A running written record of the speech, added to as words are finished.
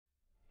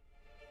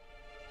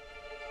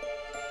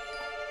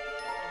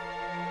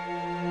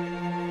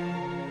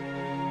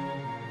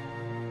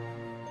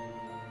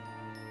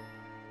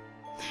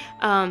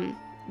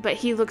But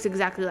he looks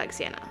exactly like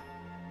Santa.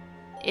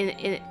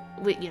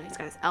 He's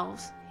got his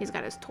elves, he's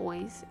got his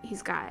toys,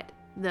 he's got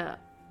the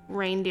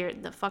reindeer,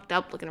 the fucked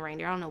up looking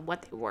reindeer. I don't know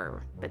what they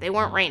were, but they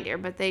weren't reindeer.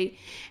 And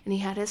he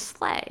had his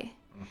sleigh,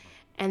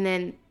 and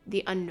then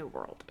the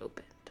underworld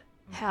opened.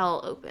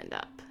 Hell opened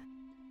up.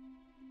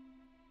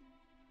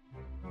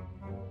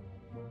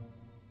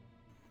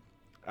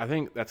 I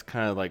think that's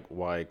kind of like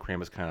why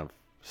Krampus kind of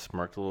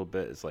smirked a little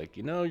bit. It's like,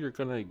 you're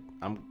gonna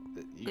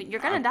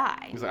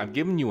die. He's like, I'm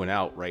giving you an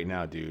out right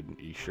now, dude.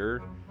 You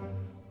sure?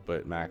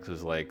 But Max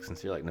was like,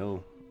 sincere, like,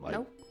 no, like,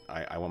 nope.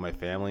 I want my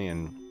family,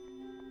 and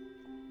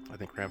I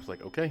think Krampus was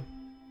like, okay,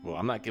 well,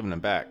 I'm not giving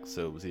them back.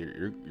 So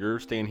you're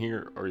staying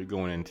here, or you're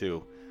going in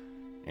too.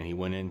 And he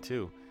went in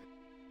too.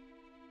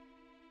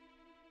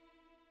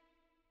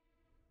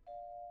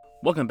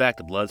 Welcome back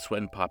to Blood,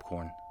 Sweat, and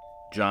Popcorn.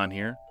 John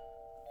here.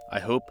 I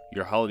hope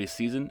your holiday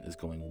season is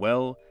going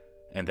well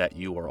and that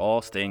you are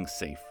all staying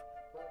safe.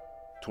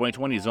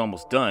 2020 is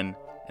almost done,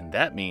 and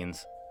that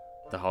means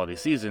the holiday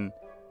season,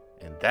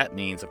 and that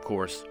means, of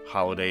course,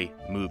 holiday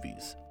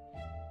movies.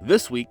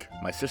 This week,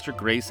 my sister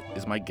Grace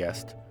is my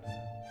guest.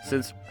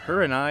 Since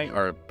her and I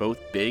are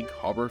both big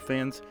horror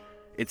fans,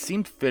 it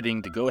seemed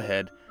fitting to go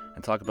ahead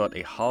and talk about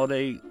a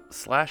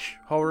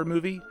holiday/horror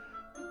movie.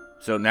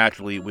 So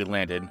naturally, we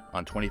landed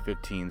on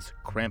 2015's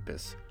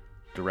Krampus,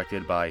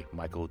 directed by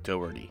Michael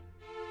Dougherty.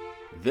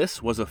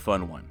 This was a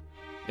fun one.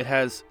 It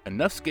has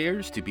enough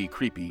scares to be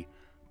creepy,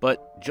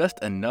 but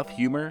just enough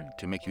humor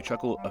to make you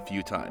chuckle a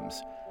few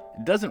times.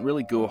 It doesn't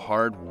really go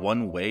hard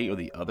one way or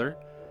the other,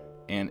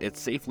 and it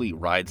safely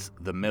rides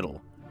the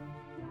middle.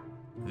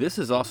 This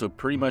is also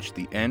pretty much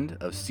the end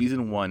of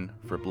Season 1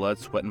 for Blood,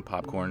 Sweat, and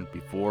Popcorn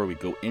before we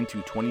go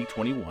into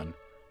 2021,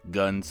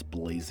 guns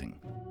blazing.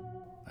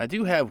 I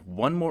do have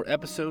one more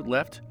episode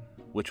left,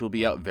 which will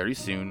be out very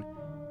soon,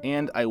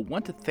 and I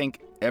want to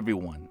thank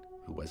everyone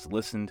who has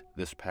listened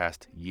this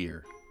past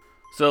year.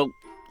 So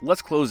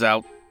let's close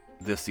out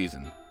this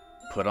season.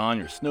 Put on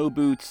your snow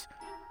boots,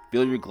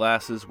 fill your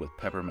glasses with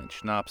peppermint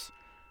schnapps,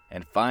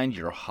 and find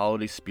your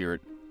holiday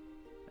spirit,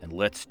 and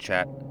let's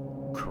chat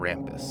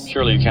Krampus.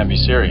 Surely you can't be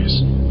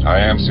serious. I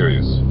am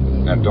serious,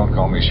 and don't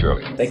call me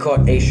Shirley. They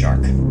caught a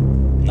shark,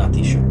 not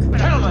the shark.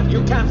 Gentlemen,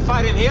 you can't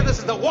fight in here. This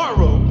is the war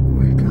room.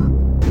 Wake up.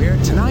 We're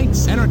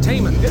tonight's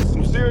entertainment. It's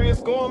some serious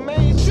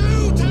gourmet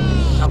shooting.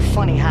 I'm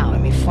funny how? I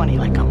mean funny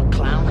like I'm a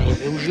clown, I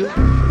amuse you? You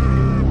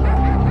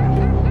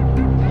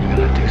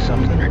gotta do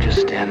something or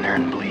just stand there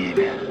and bleed.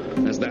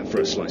 How's that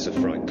for a slice of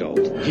fried gold?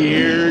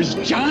 Here's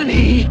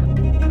Johnny!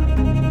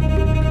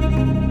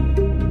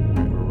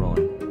 We're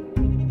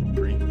rolling.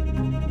 3, 2,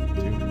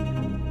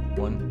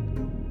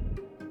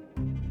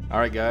 1.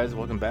 Alright guys,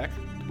 welcome back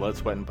to Blood,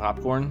 Sweat, and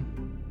Popcorn.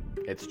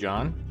 It's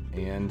John,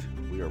 and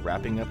we are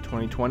wrapping up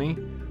 2020.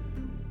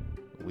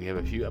 We have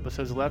a few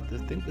episodes left. I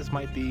think this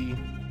might be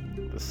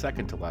the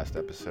second to last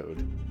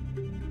episode,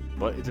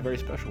 but it's a very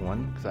special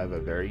one because I have a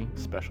very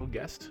special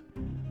guest.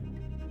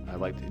 I'd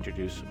like to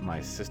introduce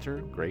my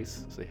sister,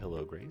 Grace. Say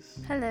hello,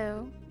 Grace.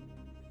 Hello.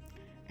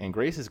 And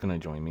Grace is going to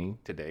join me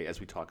today as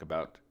we talk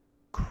about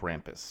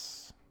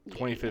Krampus,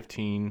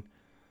 2015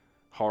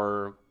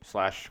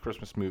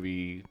 horror/Christmas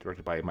movie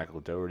directed by Michael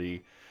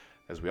Dougherty,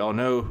 as we all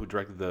know, who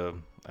directed the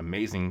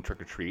amazing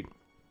Trick or Treat.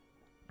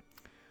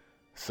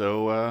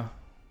 So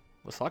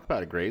let's talk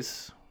about it,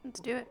 Grace. Let's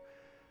do it.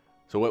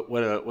 So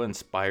what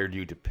inspired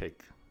you to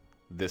pick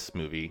this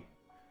movie?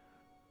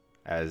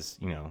 As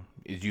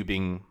is you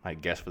being my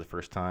guest for the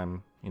first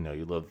time.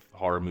 You love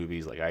horror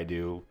movies like I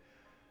do.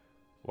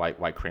 Why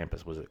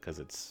Krampus? Was it because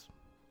it's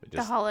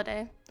just the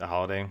holiday? The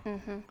holiday.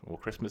 Mm-hmm. Well,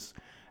 Christmas.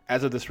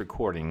 As of this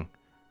recording,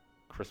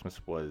 Christmas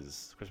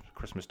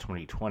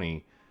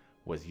 2020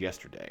 was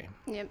yesterday.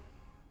 Yep.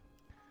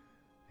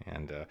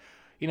 And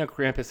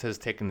Krampus has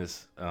taken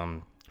this.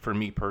 For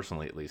me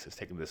personally, at least, has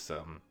taken this.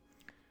 I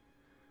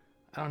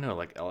don't know,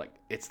 like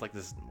it's like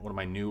this one of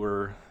my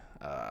newer.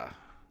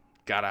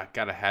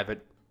 Gotta have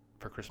it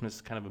for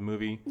Christmas kind of a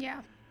movie.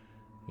 Yeah.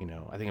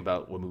 I think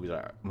about what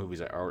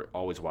movies I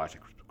always watch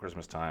at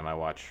Christmas time. I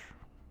watch,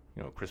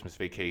 Christmas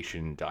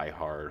Vacation, Die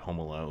Hard, Home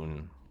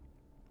Alone.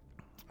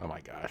 Oh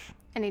my gosh.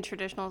 Any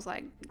traditionals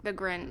like The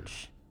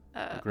Grinch.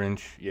 The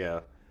Grinch, yeah.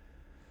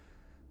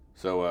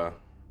 So,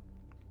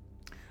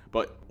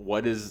 but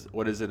what is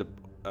it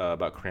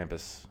about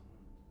Krampus?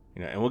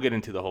 And we'll get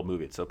into the whole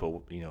movie itself. But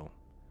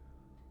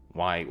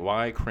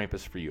why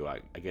Krampus for you?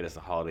 I get it's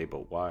a holiday,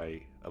 but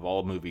why, of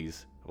all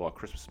movies, of all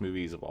Christmas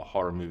movies, of all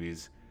horror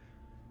movies,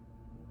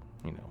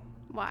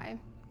 Why?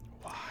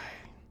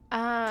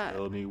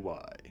 Tell me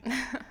why.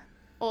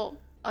 Well,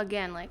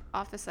 again, like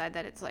off the side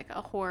that it's like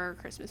a horror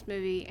Christmas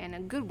movie and a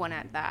good one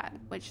at that,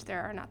 which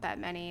there are not that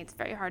many. It's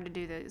very hard to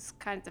do those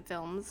kinds of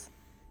films,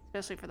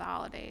 especially for the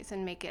holidays,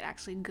 and make it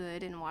actually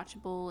good and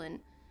watchable and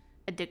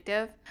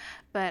addictive.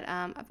 But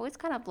I've always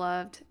kind of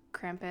loved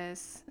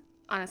Krampus.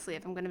 Honestly,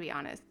 if I'm going to be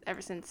honest,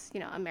 ever since,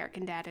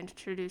 American Dad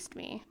introduced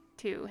me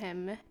to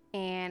him,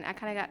 and I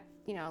kind of got,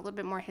 a little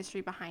bit more history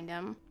behind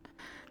him.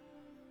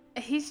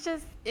 He's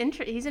just,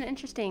 he's an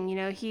interesting,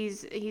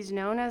 he's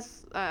known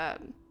as,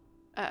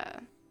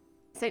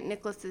 St.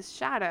 Nicholas's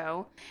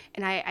shadow,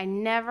 and I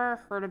never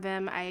heard of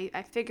him.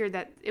 I figured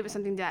that it was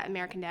something that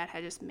American Dad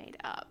had just made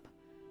up.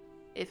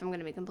 If I'm going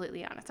to be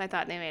completely honest, I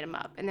thought they made him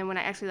up. And then when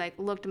I actually like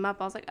looked him up,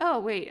 I was like, oh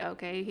wait,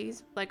 okay,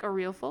 he's like a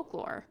real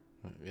folklore.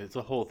 It's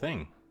a whole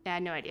thing. Yeah, I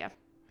had no idea.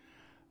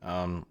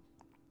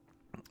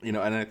 You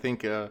know, and I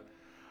think,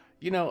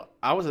 you know,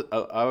 I was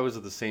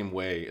the same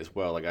way as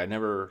well. Like I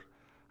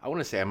want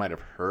to say I might have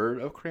heard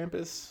of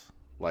Krampus,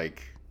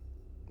 like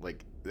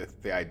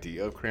the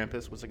idea of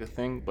Krampus was like a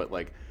thing, but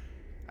like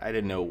I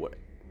didn't know what.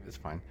 It's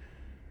fine.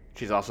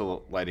 She's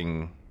also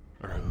lighting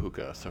her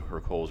hookah, so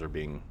her coals are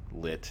being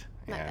lit.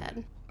 Not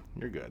bad.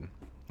 You're good.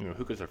 You know,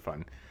 hookahs are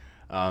fun.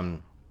 What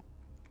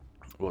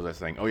was I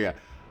saying? Oh yeah,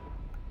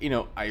 you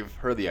know, I've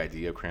heard the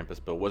idea of Krampus,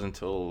 but it wasn't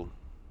until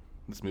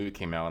this movie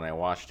came out and I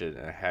watched it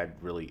and I had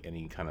really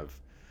any kind of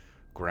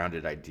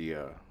grounded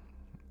idea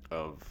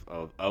of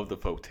the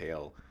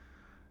folktale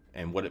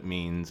and what it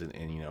means,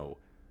 and you know,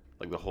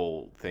 like the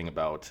whole thing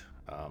about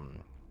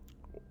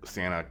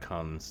Santa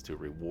comes to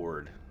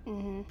reward,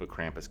 but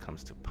Krampus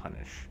comes to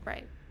punish.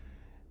 Right.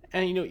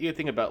 And you know, you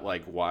think about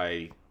like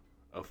why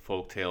a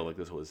folktale like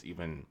this was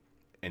even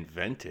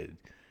invented.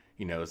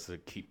 You know, it's to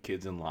keep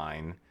kids in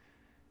line.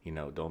 You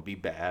know, don't be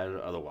bad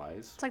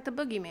otherwise. It's like the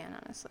boogeyman,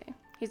 honestly.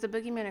 He's the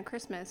boogeyman of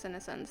Christmas in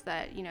a sense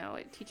that, you know,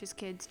 it teaches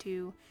kids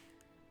to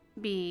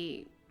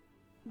be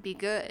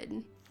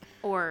good,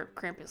 or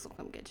Krampus will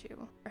come get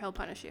you, or he'll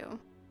punish you.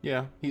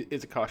 Yeah,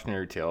 it's a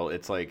cautionary tale.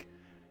 It's like,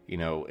 you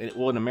know,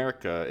 well, in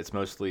America, it's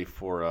mostly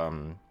for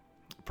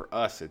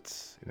us.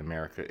 It's in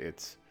America.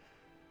 It's,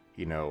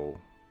 you know,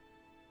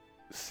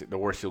 the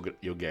worst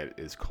you'll get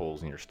is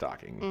coals in your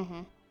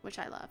stocking. Which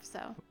I love.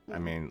 So. I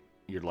mean,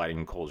 you're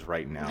lighting coals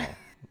right now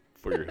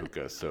for your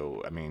hookah.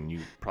 So I mean,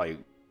 you probably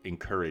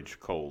encourage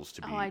coals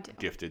to be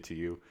gifted to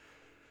you.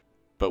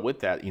 But with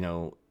that, you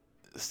know,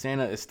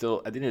 Santa is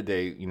still, at the end of the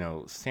day, you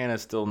know,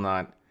 Santa's still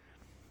not,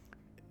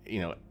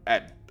 you know,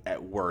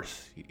 at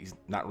worst, he's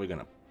not really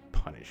gonna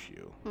punish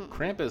you.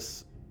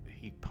 Krampus,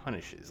 he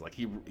punishes. Like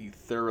he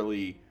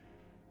thoroughly,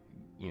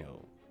 you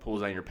know,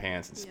 pulls down your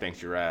pants and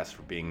spanks your ass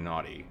for being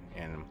naughty.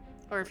 And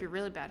or if you're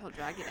really bad, he'll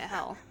drag you to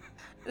hell.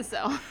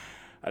 So.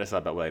 I just thought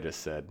about what I just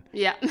said.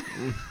 Yeah.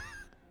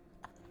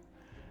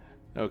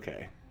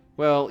 Okay.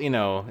 Well, you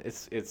know,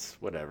 it's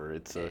whatever.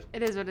 It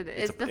is what it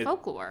is. It's the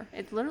folklore.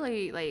 It's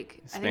literally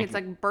like, I think it's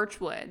like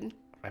birchwood.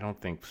 I don't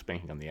think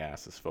spanking on the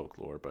ass is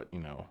folklore, but you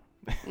know.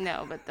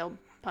 No, but they'll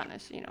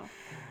punish, you know.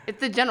 It's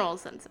the general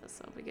census,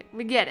 so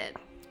we get it.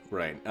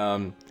 Right.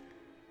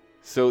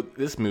 So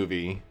this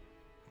movie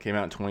came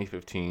out in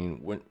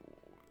 2015.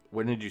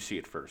 When did you see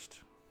it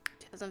first?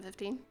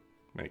 2015.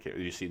 Okay.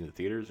 Did you see it in the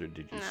theaters, or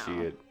did you see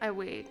it? I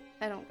wait.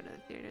 I don't go to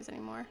the theaters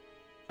anymore.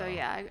 So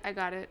yeah, I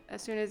got it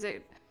as soon as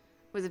it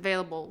was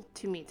available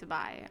to me to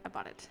buy. I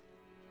bought it.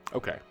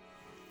 Okay.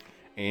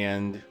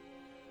 And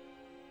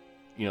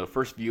you know,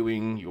 first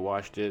viewing, you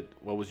watched it.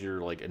 What was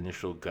your like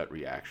initial gut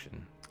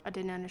reaction? I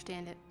didn't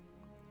understand it.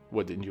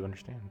 What didn't you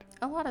understand?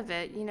 A lot of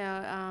it, you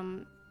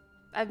know.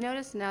 I've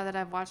noticed now that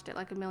I've watched it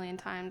like a million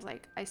times.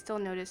 Like I still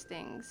notice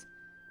things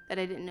that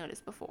I didn't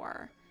notice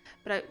before.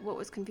 But what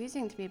was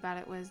confusing to me about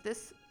it was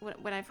this: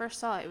 when I first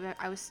saw it,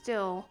 I was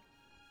still.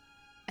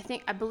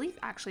 I believe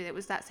actually it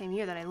was that same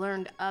year that I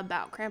learned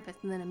about Krampus,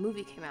 and then a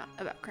movie came out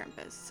about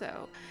Krampus.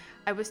 So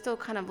I was still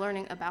kind of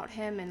learning about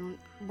him, and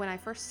when I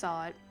first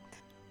saw it,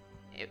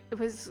 I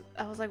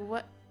was like,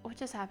 what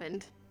just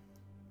happened?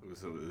 It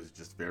was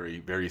just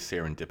very, very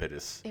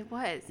serendipitous. It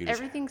was.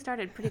 Everything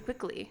started pretty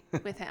quickly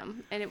with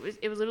him, and it was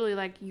literally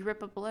like you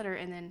rip up a letter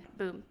and then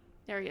boom,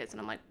 there he is, and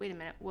I'm like, wait a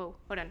minute, whoa,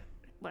 hold on,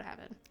 what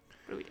happened?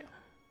 What do we do?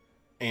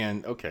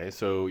 And okay,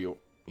 so you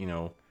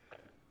know.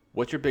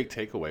 What's your big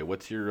takeaway?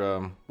 What's your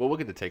well, we'll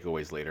get to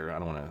takeaways later. I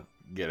don't want to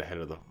get ahead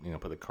of the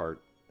put the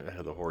cart ahead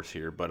of the horse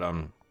here, but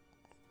what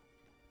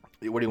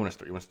do you want to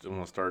start? You want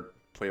to start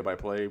play by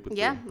play?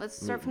 Let's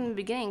start from the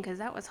beginning because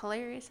that was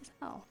hilarious as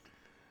hell.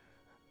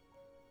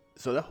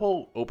 So that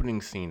whole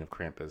opening scene of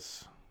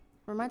Krampus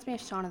reminds me of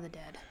Shaun of the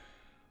Dead.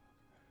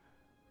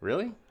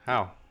 Really?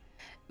 How?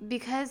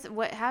 Because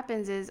what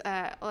happens is,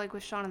 like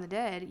with Shaun of the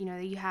Dead, you know,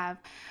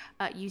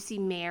 you see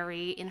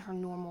Mary in her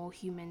normal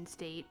human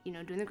state, you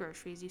know, doing the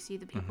groceries. You see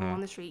the people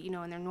on the street, you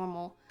know, in their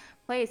normal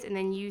place. And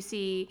then you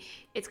see,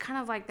 it's kind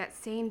of like that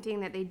same thing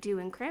that they do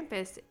in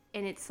Krampus.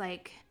 And it's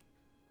like,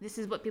 this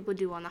is what people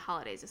do on the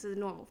holidays. This is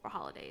normal for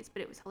holidays.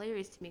 But it was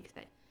hilarious to me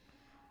because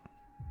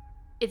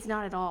it's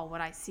not at all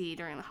what I see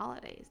during the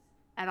holidays.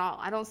 At all.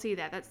 I don't see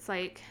that. That's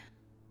like...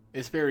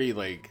 It's very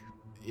like...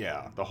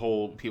 Yeah, the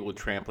whole people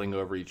trampling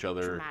over each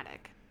other.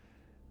 Dramatic.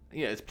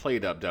 Yeah, it's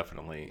played up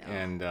definitely, yeah.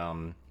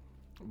 And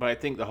but I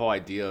think the whole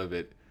idea of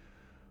it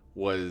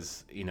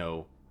was, you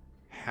know,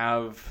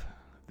 have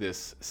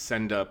this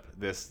send up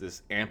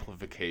this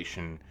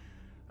amplification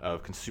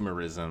of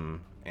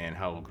consumerism and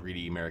how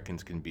greedy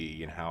Americans can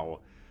be and how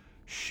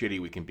shitty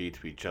we can be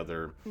to each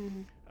other.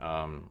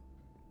 Mm-hmm.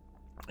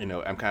 You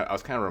know, I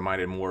was kind of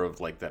reminded more of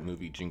like that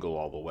movie Jingle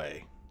All the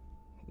Way,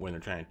 when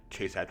they're trying to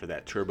chase after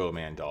that Turbo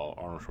Man doll,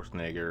 Arnold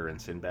Schwarzenegger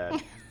and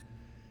Sinbad.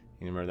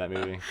 You remember that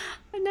movie?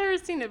 I've never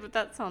seen it, but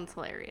that sounds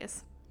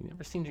hilarious. You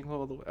never seen Jingle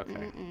All the Way?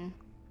 Okay.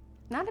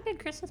 Not a big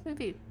Christmas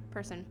movie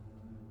person.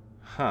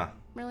 Huh.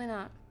 Really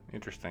not.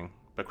 Interesting.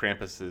 But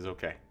Krampus is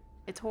okay.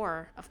 It's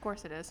horror. Of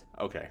course it is.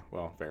 Okay.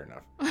 Well, fair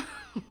enough.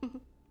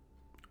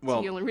 It's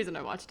the only reason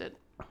I watched it.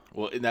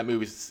 Well, in that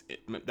movie's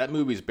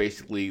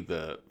basically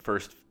the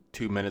first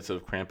 2 minutes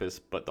of Krampus,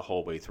 but the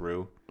whole way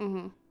through.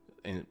 Mm-hmm.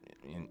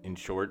 In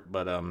short,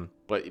 but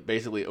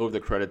basically over the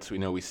credits,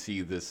 we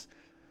see this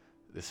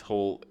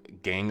whole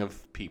gang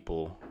of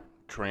people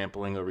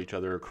trampling over each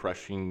other,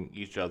 crushing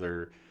each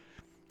other,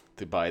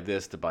 to buy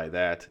this, to buy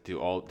that,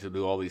 to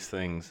do all these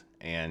things,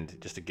 and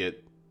just to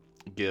get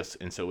gifts.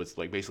 And so it's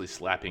like basically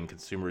slapping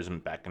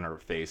consumerism back in our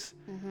face,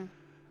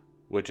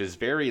 which is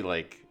very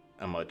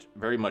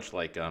much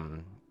like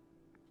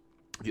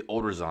the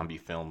older zombie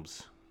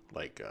films,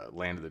 like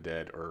Land of the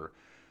Dead or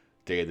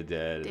Day of the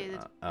Dead,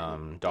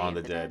 Dawn of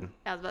the Dead.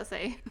 I was about to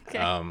say.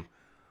 Okay.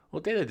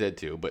 Well, Day of the Dead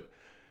too, but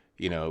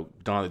Dawn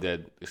of the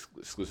Dead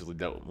exclusively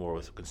dealt more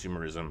with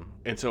consumerism.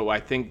 And so I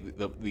think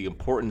the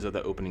importance of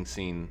the opening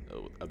scene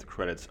of the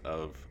credits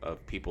of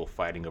people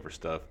fighting over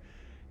stuff,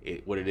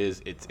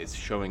 it's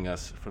showing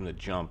us from the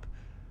jump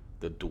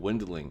the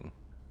dwindling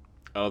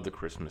of the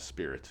Christmas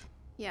spirit.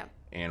 Yeah.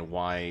 And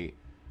why,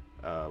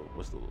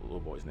 what's the little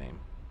boy's name?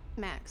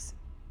 Max.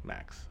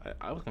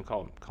 I was going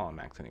to call him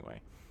Max anyway.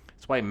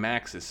 That's why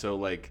Max is so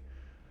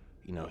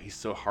he's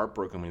so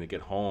heartbroken when they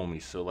get home.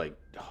 He's so like,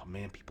 oh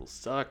man, people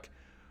suck.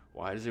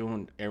 Why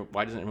doesn't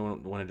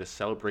everyone want to just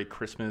celebrate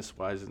Christmas?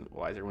 Why is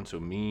everyone so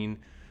mean?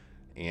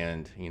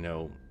 And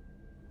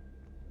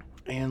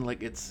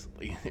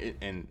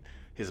and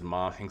his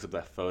mom hangs up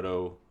that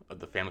photo of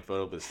the family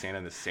photo with Santa,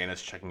 and the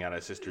Santa's checking out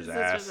his sister's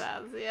ass.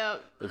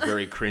 Yep. It's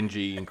very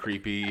cringy and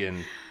creepy,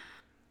 and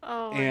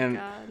oh my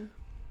god.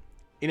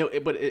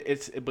 But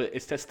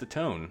it sets the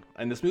tone,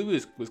 and this movie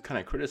was kind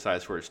of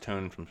criticized for its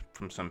tone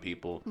from some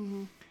people,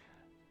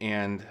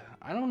 and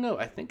I don't know.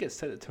 I think it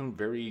set the tone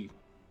very,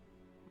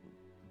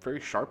 very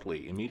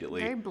sharply,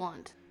 immediately, very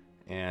blunt,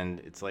 and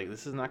it's like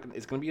this is not gonna.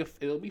 It's gonna be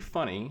it'll be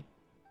funny,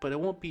 but it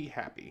won't be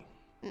happy.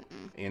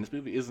 And this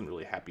movie isn't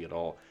really happy at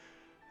all.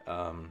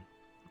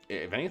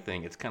 If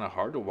anything, it's kind of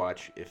hard to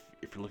watch if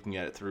you're looking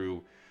at it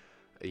through,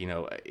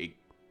 a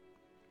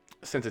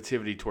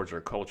sensitivity towards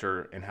our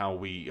culture and how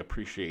we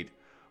appreciate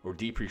or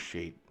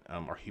depreciate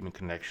our human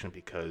connection,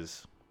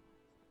 because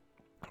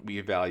we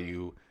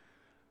value,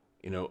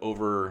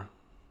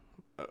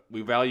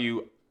 we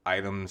value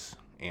items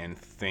and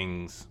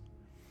things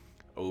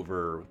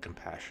over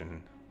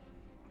compassion,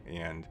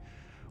 and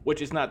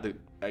which is not the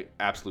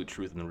absolute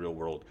truth in the real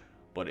world,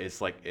 but it's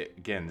like,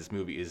 again, this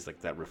movie is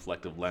like that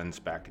reflective lens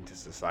back into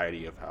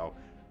society of how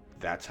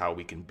that's how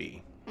we can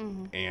be,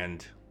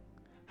 and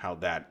how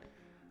that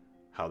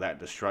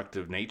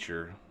destructive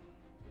nature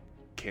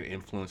can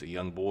influence a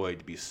young boy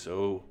to be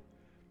so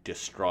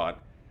distraught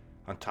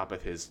on top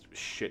of his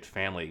shit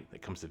family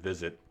that comes to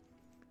visit.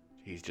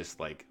 He's just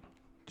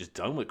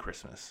done with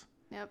Christmas.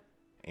 Yep.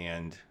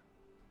 And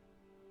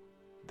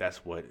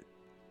that's what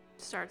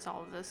starts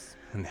all of this.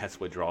 And that's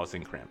what draws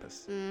in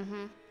Krampus.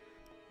 Mm-hmm.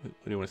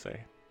 What do you want to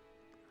say?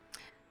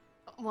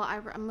 Well,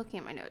 I'm looking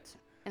at my notes,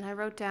 and I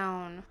wrote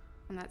down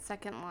on that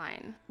second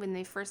line, when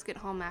they first get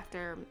home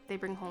after they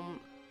bring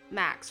home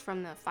Max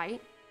from the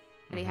fight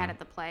that he had at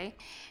the play,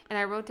 and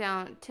I wrote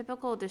down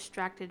typical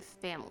distracted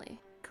family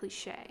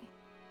cliche.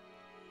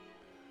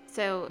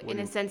 So in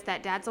a sense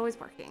that dad's always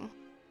working.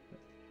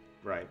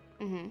 Right.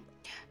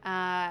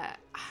 I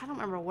don't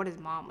remember what his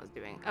mom was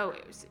doing. Oh,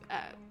 it was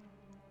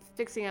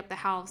fixing up the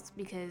house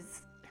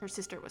because her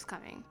sister was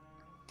coming.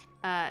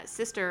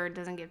 Sister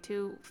doesn't give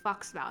two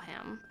fucks about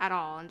him at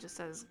all and just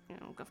says,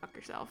 go fuck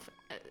yourself,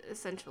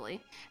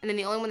 essentially. And then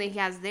the only one that he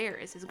has there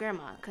is his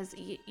grandma, because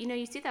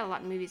you see that a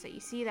lot in movies, that you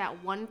see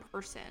that one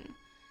person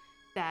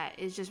that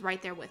is just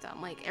right there with him.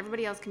 Like,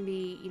 everybody else can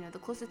be, the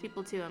closest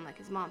people to him, like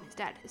his mom, his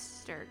dad, his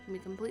sister, can be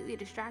completely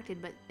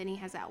distracted, but then he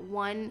has that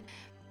one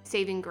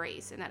saving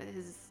grace, and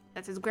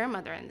that's his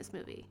grandmother in this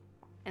movie.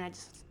 And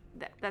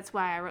that's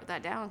why I wrote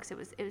that down,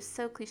 because it was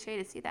so cliche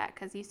to see that,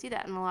 because you see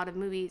that in a lot of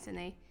movies, and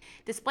they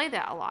display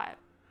that a lot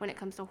when it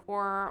comes to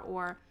horror,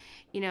 or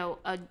a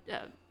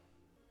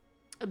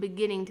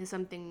beginning to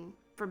something,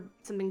 for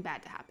something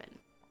bad to happen.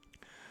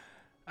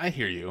 I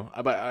hear you,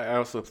 but I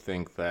also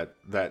think that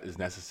is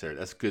necessary.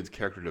 That's good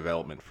character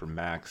development for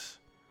Max,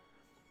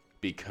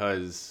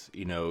 because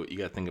you got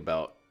to think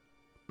about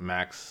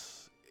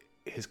Max,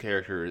 his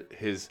character's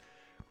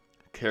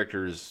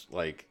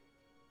like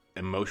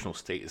emotional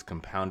state is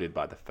compounded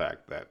by the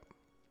fact that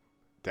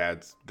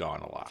dad's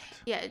gone a lot.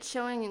 Yeah, it's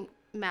showing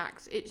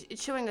Max.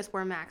 It's showing us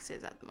where Max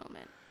is at the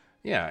moment.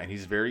 Yeah, and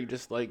he's very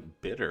just like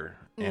bitter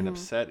and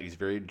upset. He's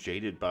very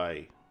jaded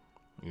by,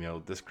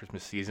 this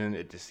Christmas season.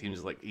 It just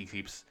seems like he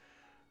keeps,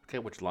 I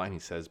forget which line he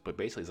says, but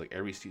basically it's like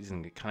every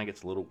season it kind of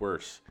gets a little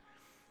worse.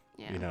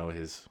 Yeah.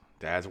 His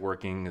dad's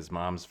working, his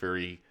mom's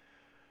very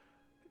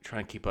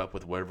trying to keep up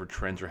with whatever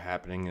trends are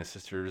happening. His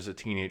sister's a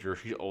teenager.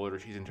 She's older.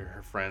 She's into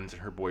her friends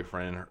and her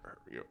boyfriend,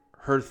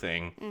 her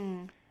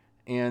thing.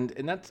 And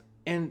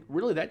And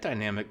really, that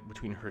dynamic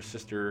between her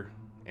sister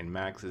and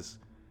Max is,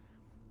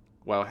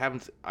 well,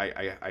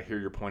 I hear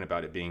your point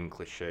about it being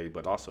cliche,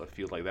 but also I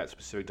feel like that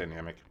specific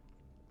dynamic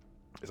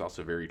is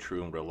also very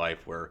true in real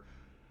life, where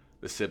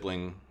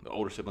the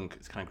older sibling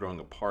is kind of growing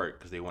apart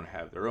because they want to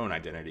have their own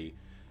identity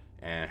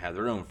and have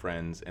their own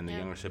friends, and the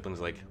younger sibling's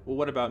like, well,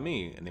 what about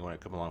me? And they want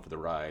to come along for the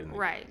ride. And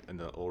right. And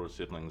the older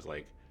sibling's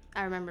like...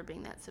 I remember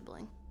being that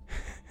sibling.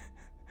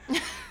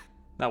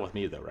 Not with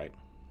me, though, right?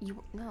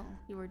 You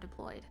were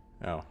deployed.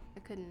 Oh. I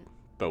couldn't.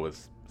 But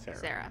with Sarah.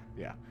 Sarah.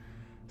 Yeah.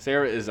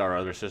 Sarah is our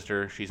other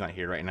sister. She's not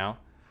here right now.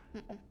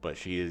 Mm-mm. But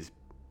she is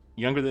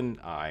younger than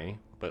I,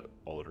 but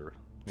older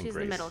than She's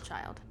Grace. the middle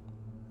child.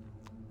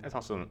 That's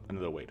also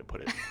another way to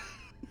put it.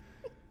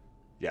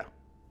 Yeah.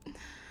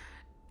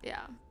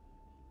 Yeah.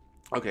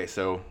 Okay,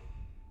 so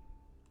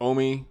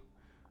Omi,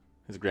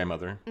 his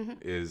grandmother,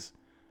 is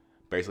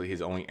basically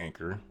his only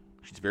anchor.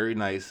 She's very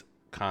nice,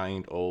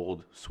 kind,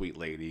 old, sweet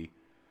lady.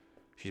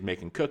 She's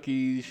making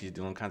cookies. She's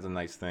doing kinds of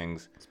nice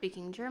things.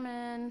 Speaking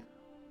German.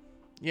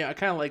 Yeah, I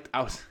kind of liked...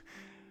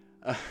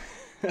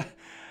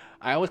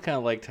 I always kind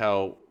of liked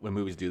how when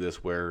movies do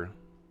this, where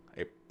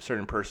a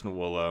certain person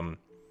will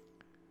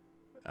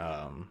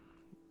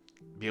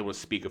be able to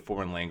speak a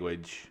foreign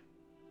language,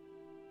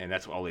 and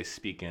that's all they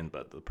speak in,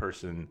 but the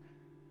person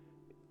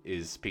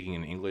is speaking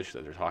in English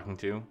that they're talking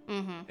to,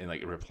 and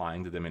like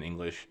replying to them in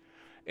English.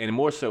 And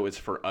more so, it's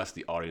for us,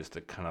 the audience,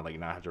 to kind of like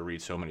not have to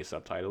read so many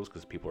subtitles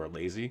because people are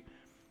lazy.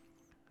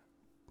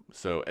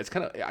 So it's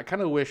I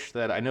kind of wish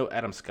that, I know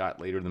Adam Scott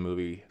later in the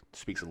movie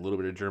speaks a little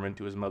bit of German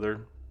to his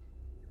mother,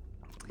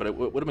 but it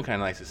would have been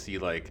kind of nice to see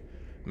like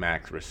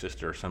Max or his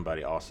sister or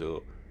somebody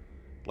also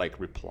like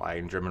reply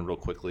in German real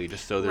quickly,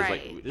 just so there's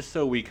like, just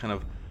so we kind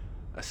of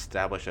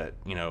establish that,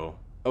 you know,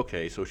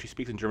 okay, so she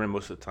speaks in German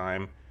most of the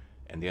time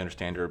and they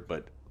understand her,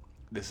 but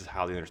this is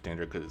how they understand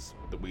her, because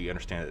we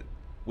understand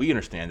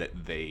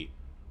that they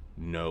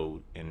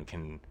know and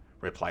can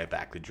reply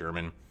back to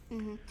German.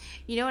 Mm-hmm.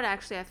 You know what?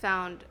 Actually, I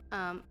found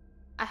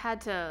I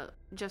had to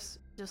just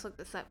look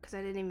this up because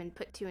I didn't even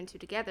put two and two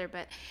together.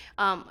 But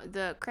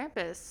the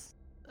Krampus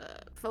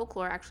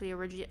folklore actually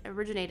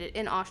originated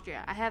in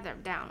Austria. I have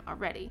that down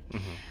already.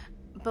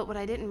 Mm-hmm. But what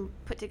I didn't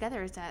put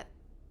together is that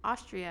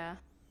Austria,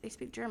 they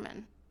speak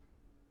German.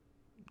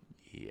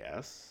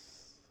 Yes.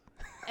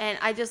 And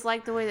I just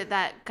like the way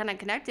that kind of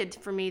connected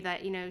for me,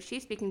 that, you know,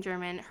 she's speaking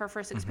German. Her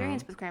first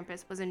experience with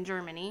Krampus was in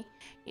Germany,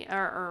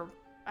 or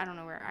I don't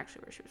know where she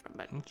was from,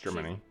 but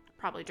Germany.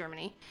 Probably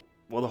Germany.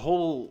 Well, the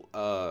whole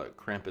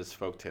Krampus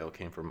folktale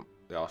came from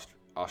the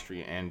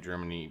Austria and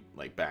Germany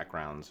like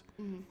backgrounds,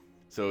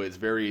 so it's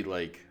very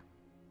like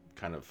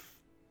kind of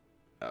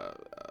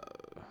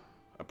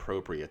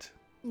appropriate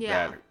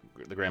that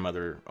the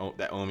grandmother,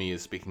 that Omi,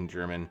 is speaking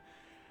German.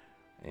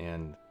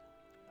 And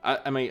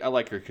I mean, I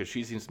like her because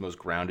she seems the most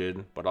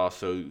grounded, but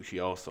also she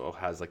also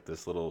has like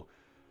this little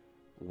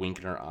wink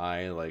in her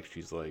eye, like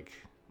she's like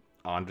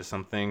onto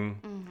something.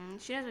 Mm-hmm.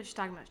 She knows what she's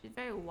talking about. She's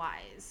very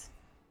wise.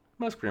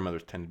 Most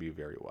grandmothers tend to be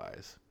very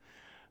wise.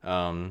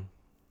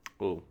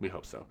 Well, we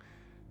hope so.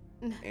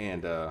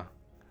 And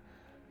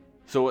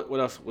so what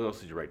else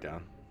did you write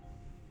down?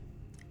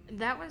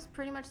 That was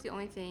pretty much the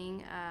only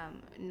thing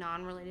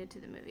non-related to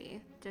the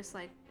movie. Just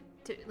like,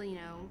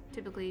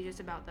 typically just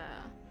about the,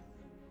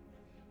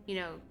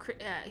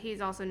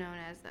 he's also known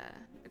as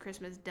the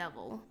Christmas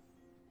devil,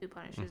 who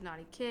punishes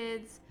naughty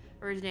kids.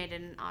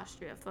 Originated in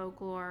Austria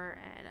folklore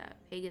and a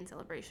pagan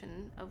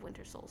celebration of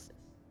winter solstice.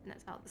 And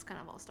that's how this kind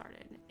of all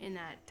started in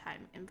that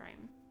time and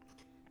frame.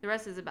 The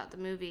rest is about the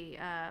movie.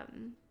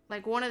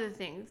 Like, one of the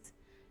things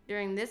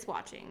during this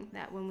watching,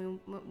 that when we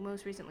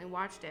most recently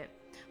watched it,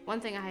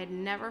 one thing I had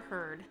never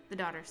heard the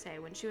daughter say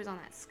when she was on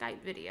that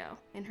Skype video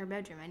in her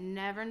bedroom, I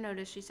never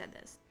noticed she said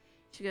this.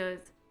 She goes,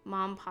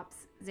 "Mom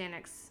pops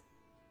Xanax,"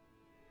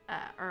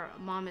 or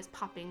 "Mom is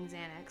popping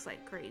Xanax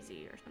like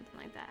crazy," or something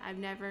like that. I've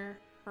never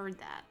heard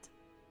that.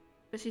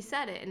 But she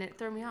said it, and it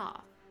threw me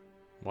off.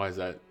 Why is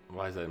that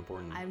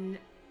important?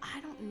 I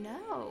don't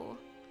know.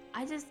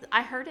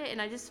 I heard it,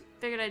 and I just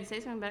figured I'd say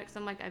something about it because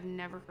I'm like, I've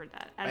never heard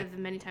that. Out of the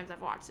many times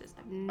I've watched this,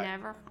 I've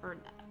never heard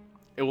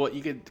that. Well,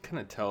 you could kind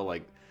of tell,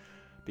 like,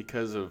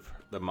 because of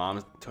the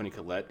mom, Toni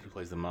Collette, who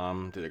plays the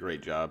mom, did a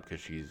great job because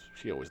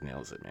she always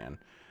nails it, man.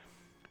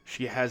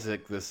 She has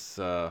like this,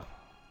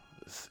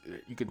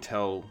 you can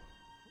tell,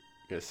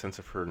 a sense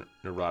of her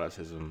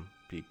neuroticism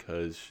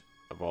because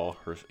of all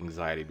her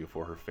anxiety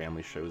before her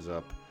family shows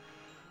up,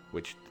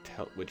 which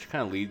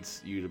kind of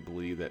leads you to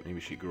believe that maybe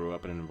she grew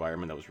up in an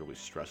environment that was really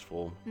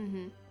stressful.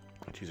 Mm-hmm.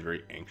 And she's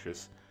very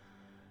anxious,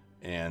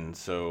 and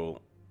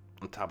so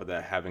on top of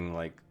that, having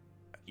like,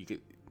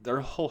 their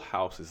whole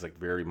house is like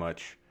very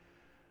much,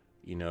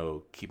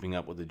 keeping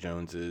up with the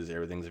Joneses.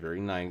 Everything's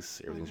very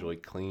nice. Everything's really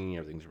clean.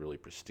 Everything's really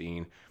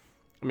pristine.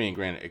 I mean,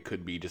 granted, it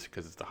could be just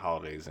because it's the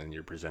holidays and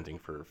you're presenting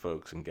for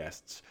folks and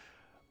guests.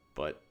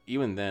 But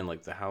even then,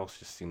 like, the house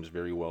just seems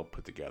very well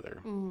put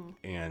together. Mm.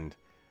 And,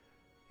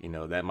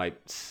 that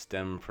might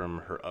stem from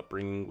her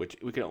upbringing, which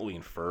we can only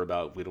infer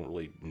about. We don't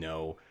really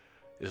know.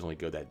 It doesn't really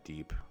go that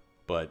deep.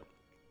 But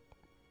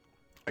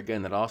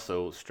again, that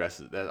also is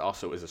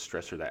a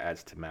stressor that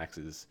adds to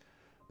Max's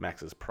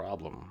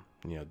problem.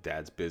 You know,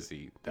 dad's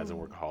busy, dad's a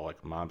workaholic,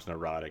 mom's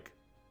neurotic,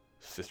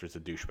 sister's a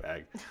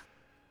douchebag,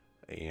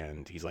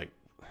 and he's like,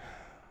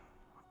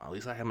 at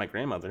least I have my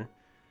grandmother.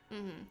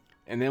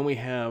 And then we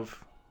have,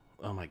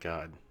 oh my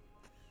God,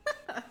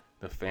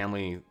 the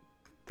family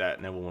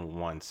that no one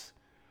wants.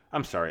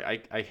 I'm sorry,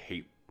 I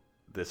hate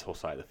this whole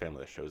side of the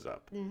family that shows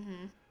up.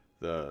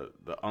 The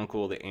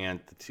uncle, the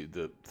aunt,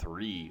 the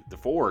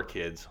four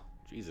kids.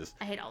 Jesus.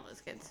 I hate all those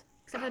kids.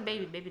 Except for the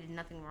baby. Baby did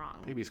nothing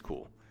wrong. Baby's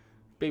cool.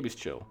 Baby's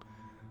chill.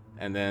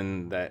 And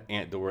then that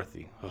Aunt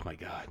Dorothy. Oh my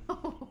God.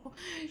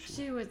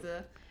 She was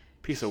a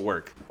piece of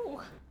work. Ooh.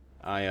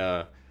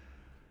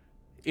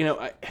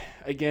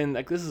 Again,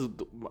 like, this is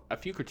a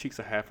few critiques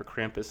I have for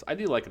Krampus. I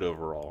do like it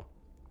overall.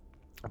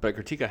 But a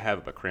critique I have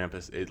about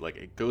Krampus is, like,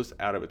 it goes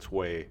out of its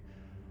way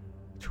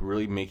to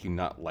really make you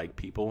not like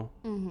people.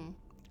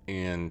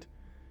 And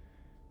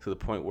to the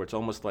point where it's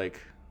almost like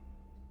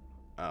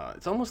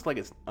it's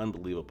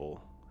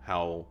unbelievable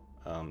how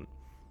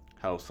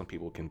some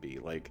people can be.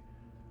 Like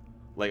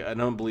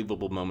an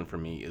unbelievable moment for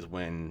me is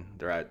when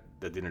they're at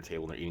the dinner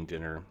table and they're eating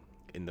dinner,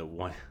 and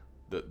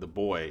the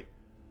boy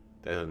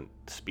that doesn't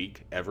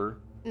speak ever,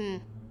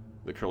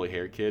 the curly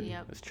haired kid,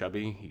 that's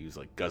chubby, he was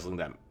like guzzling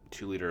that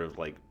 2 liter of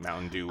like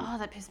Mountain Dew. Oh,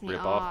 that pissed me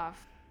off.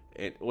 off.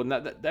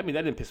 That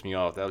didn't piss me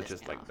off. That was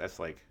just like that's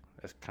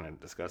kind of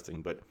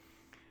disgusting. But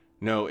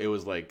no, it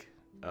was like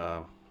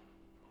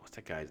what's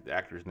that guy's, the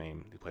actor's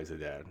name who plays the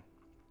dad?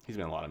 He's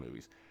been in a lot of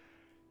movies.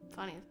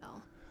 Funny as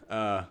hell.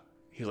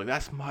 He was like,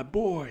 "That's my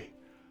boy.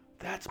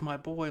 That's my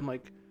boy." I'm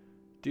like,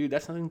 dude,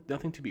 that's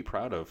nothing to be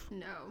proud of.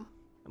 No.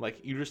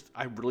 Like,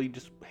 I really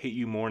just hate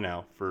you more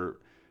now for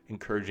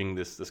encouraging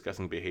this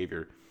disgusting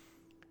behavior.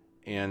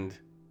 And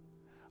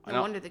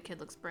no wonder the kid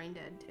looks brain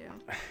dead too.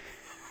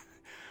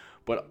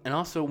 And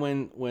also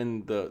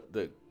when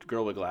the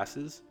girl with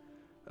glasses,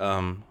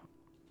 David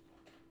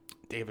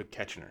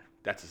Koechner,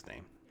 that's his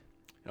name.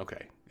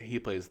 Okay, he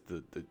plays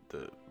the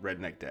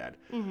redneck dad.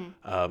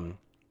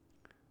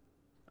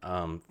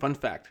 Fun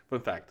fact.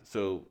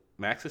 So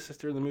Max's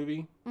sister in the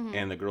movie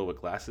and the girl with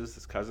glasses,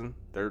 his cousin,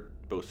 they're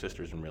both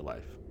sisters in real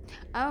life.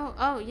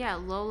 Oh yeah,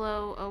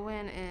 Lolo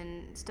Owen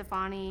and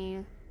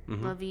Stefani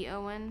LaVie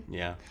Owen.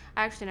 Yeah.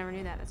 I actually never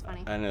knew that. That's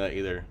funny. I didn't know that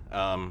either.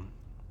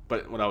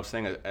 But what I was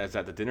saying is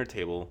at the dinner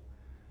table,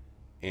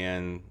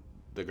 and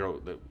the girl,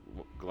 the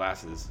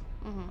glasses,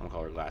 I'm gonna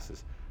call her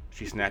glasses,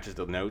 she snatches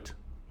the note,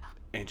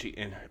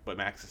 but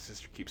Max's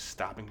sister keeps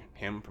stopping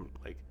him from,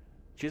 like,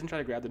 she doesn't try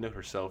to grab the note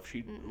herself.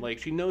 She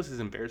she knows it's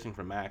embarrassing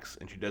for Max,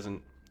 and she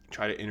doesn't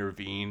try to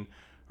intervene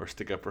or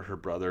stick up for her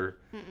brother.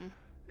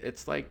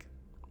 It's like,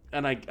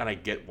 and I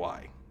get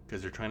why,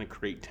 because they're trying to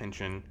create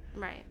tension.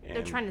 Right.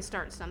 They're trying to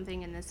start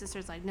something, and the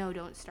sister's like, no,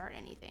 don't start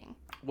anything.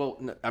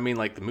 Well, I mean,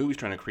 like, the movie's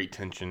trying to create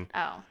tension.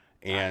 Oh.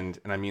 And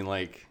I mean,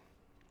 like,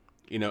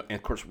 and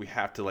of course we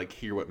have to, like,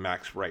 hear what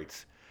Max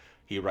writes.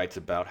 He writes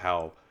about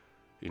how,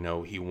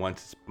 he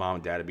wants his mom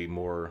and dad to be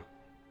more,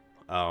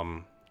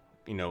 more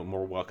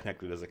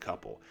well-connected as a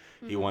couple.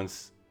 He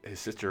wants his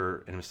sister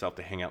and himself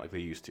to hang out like they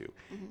used to.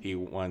 He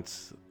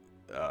wants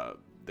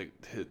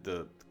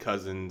the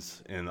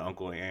cousins and the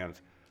uncle and aunt,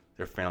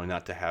 their family,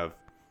 not to have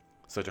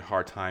such a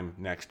hard time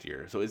next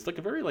year. So it's like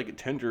a very, like,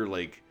 tender,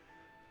 like,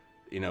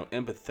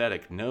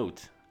 empathetic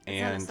note.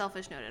 It's not a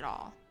selfish note at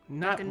all.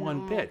 Not like a one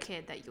normal bit.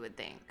 Kid that you would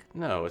think.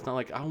 No, it's not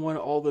like, I want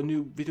all the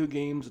new video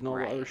games and all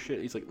the other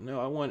shit. He's like, no,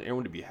 I want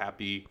everyone to be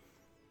happy.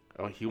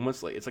 He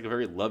wants, like, it's like a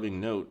very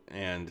loving note,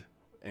 and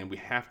we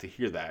have to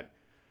hear that,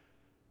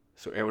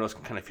 so everyone else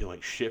can kind of feel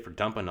like shit for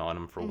dumping on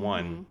him, for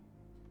one,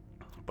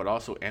 but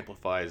also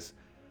amplifies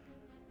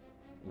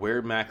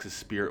where Max's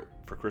spirit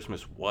for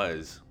Christmas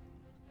was,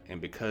 and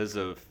because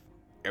of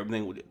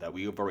everything that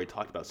we've already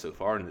talked about so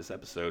far in this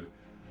episode,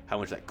 how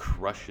much that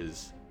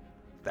crushes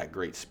that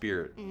great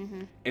spirit.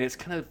 And it's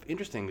kind of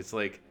interesting. It's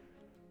like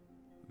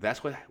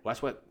that's what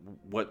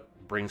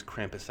brings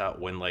Krampus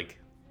out, when, like,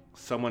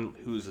 someone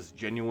who's as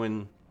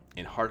genuine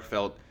and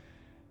heartfelt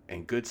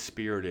and good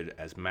spirited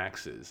as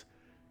Max is,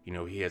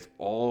 he has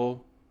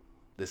all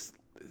this.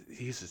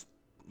 He's just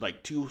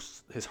like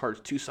his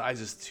heart's 2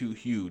 sizes too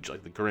huge,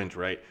 like the Grinch,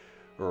 right?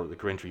 Or the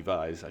Grinch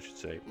revised, I should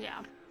say.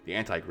 Yeah. The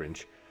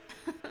anti-Grinch.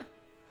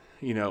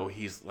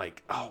 He's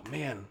like, oh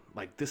man,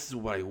 like, this is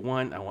what I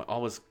want. I want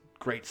all this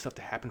great stuff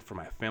to happen for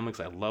my family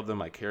because I love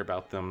them, I care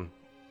about them.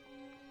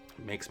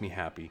 It makes me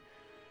happy.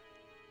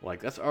 Like,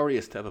 that's already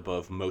a step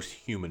above most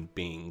human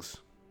beings.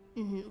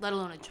 Let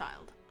alone a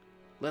child.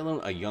 Let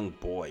alone a young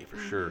boy, for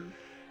sure.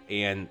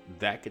 And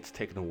that gets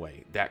taken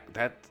away. That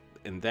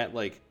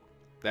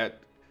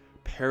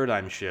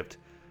paradigm shift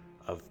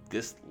of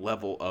this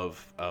level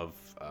of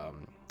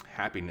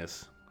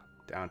happiness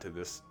down to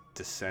this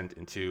descent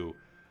into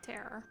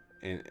terror.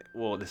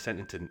 Descent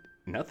into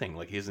nothing.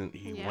 Like,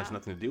 he wants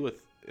nothing to do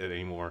with it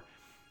anymore.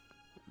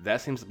 That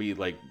seems to be,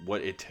 like,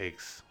 what it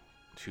takes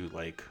to,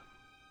 like,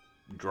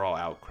 draw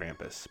out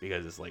Krampus,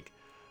 because it's like,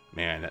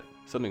 man,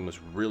 something must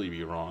really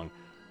be wrong.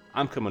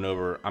 I'm coming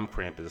over. I'm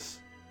Krampus.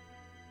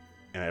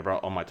 and I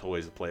brought all my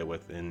toys to play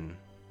with, and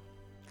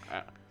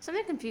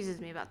Something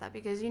confuses me about that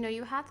because,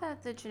 you have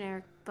the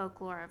generic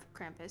folklore of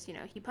Krampus.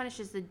 He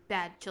punishes the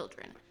bad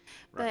children.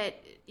 Right.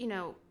 But,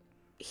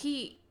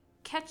 he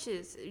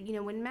catches,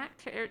 when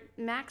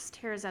Max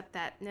tears up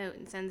that note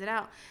and sends it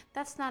out,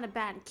 that's not a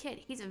bad kid.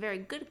 He's a very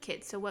good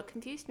kid. So what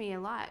confused me a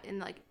lot,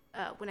 and,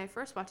 when I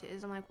first watched it,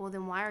 is I'm like, well,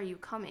 then why are you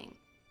coming?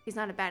 He's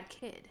not a bad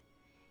kid.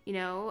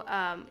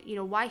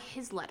 Why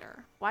his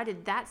letter? Why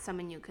did that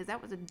summon you? Because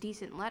that was a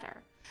decent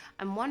letter.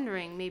 I'm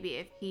wondering maybe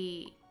if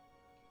he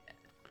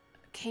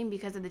came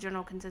because of the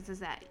general consensus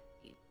that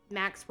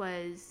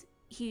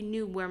he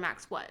knew where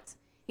Max was.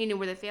 He knew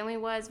where the family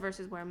was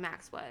versus where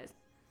Max was,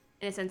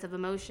 in a sense of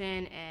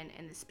emotion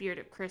and the spirit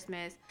of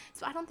Christmas.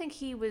 So I don't think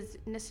he was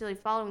necessarily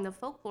following the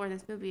folklore in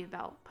this movie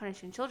about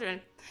punishing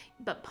children,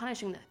 but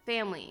punishing the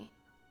family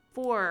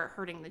for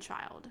hurting the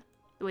child,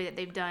 the way that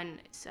they've done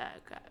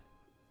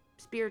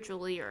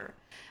spiritually or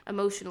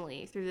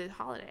emotionally through the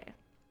holiday.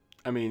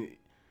 I mean,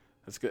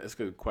 that's good. That's a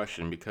good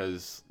question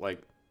because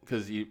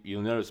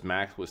you'll notice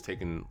Max was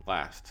taken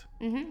last.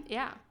 Mm-hmm.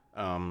 Yeah.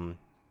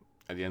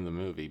 At the end of the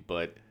movie,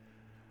 but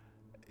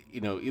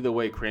either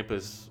way,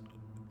 Krampus,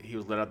 he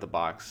was let out the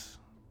box,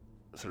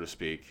 so to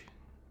speak,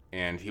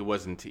 and he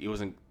wasn't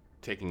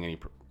taking any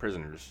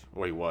prisoners.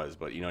 Well, he was,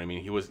 but you know what I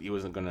mean. He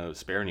wasn't going to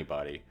spare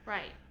anybody.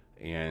 Right.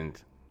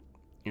 And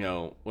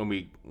when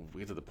we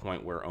get to the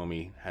point where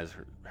Omi has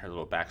her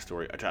little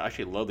backstory, I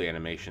actually love the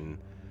animation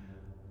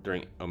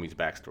during Omi's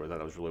backstory. I thought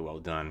that was really well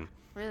done.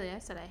 Really, I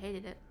said I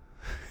hated it.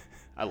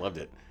 I loved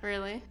it.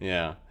 Really?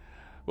 Yeah.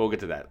 We'll get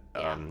to that.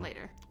 Yeah,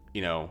 later.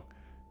 Of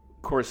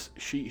course,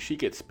 she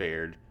gets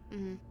spared.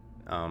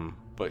 Mm-hmm.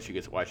 But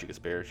why she gets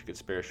spared? She gets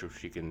spared so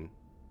she can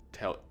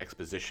tell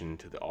exposition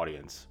to the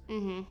audience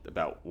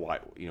about why,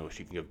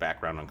 she can give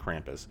background on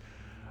Krampus,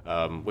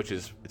 which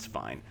it's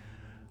fine.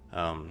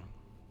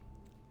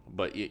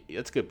 But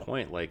it's a good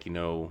point.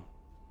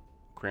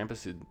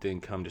 Krampus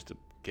didn't come just to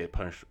get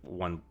punished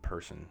one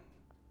person.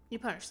 You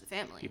punish the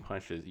family. He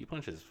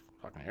punishes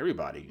fucking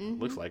everybody.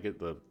 Mm-hmm. Looks like it.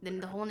 Then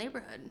the whole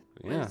neighborhood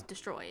was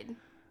destroyed.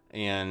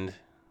 And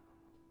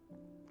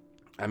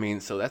I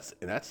mean, so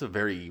that's a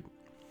very,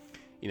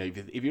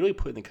 if you really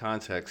put in the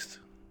context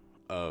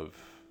of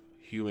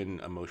human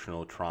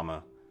emotional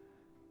trauma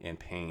and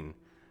pain,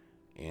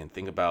 and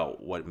think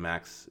about what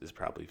Max is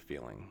probably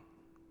feeling,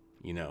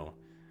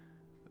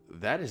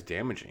 that is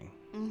damaging.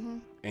 Mm-hmm.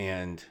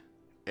 And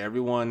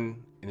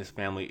everyone in his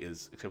family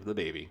except for the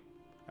baby,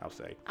 I'll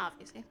say,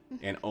 obviously,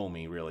 and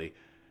Omi really,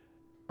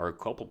 are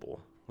culpable.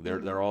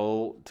 They're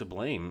all to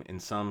blame in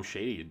some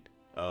shade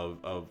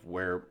of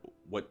what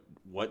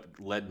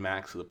led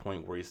Max to the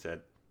point where he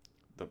said,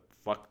 "The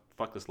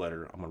fuck this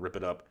letter. I'm gonna rip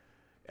it up,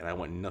 and I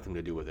want nothing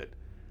to do with it."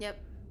 Yep.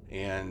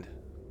 And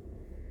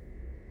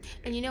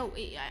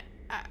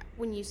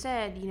when you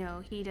said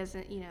he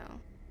doesn't,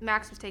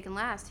 Max was taken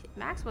last.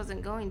 Max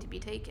wasn't going to be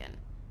taken.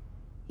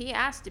 He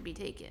asked to be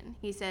taken.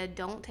 He said,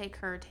 "Don't take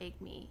her, take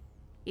me."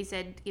 He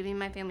said, "Give me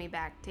my family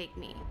back, take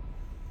me."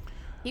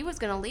 He was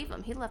gonna leave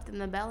him. He left him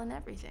the bell and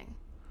everything.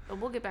 But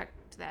we'll get back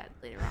to that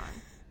later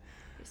on.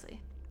 Obviously,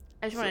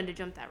 I just wanted to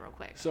jump that real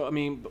quick. So I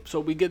mean,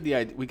 we get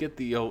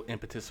the whole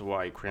impetus of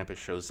why Krampus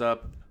shows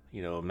up.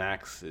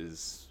 Max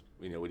is,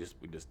 we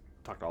just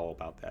talked all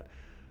about that.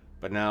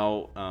 But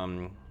now,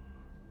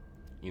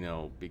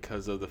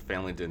 because of the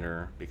family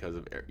dinner, because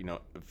of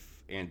of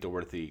Aunt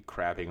Dorothy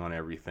crapping on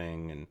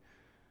everything, and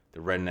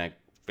the redneck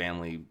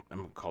family, I'm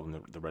gonna call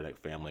them the redneck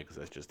family because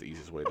that's just the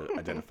easiest way to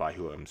identify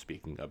who I'm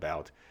speaking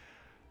about.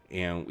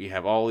 And we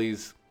have all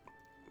these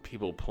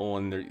people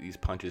pulling these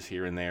punches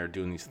here and there,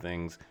 doing these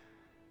things,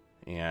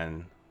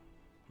 and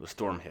the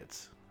storm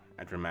hits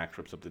after Max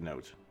rips up the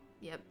note.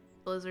 Yep.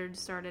 Blizzard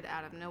started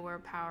out of nowhere,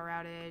 power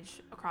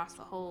outage across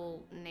the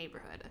whole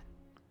neighborhood.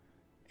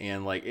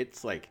 And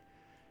it's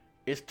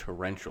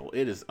torrential.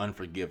 It is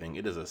unforgiving.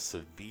 It is a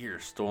severe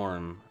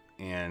storm,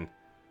 and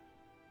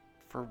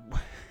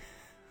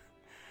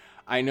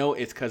I know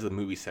it's because the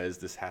movie says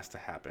this has to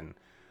happen,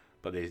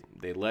 but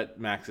they let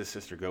Max's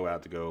sister go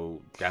out to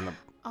go down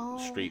the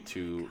street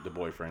to the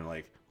boyfriend.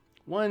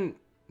 One,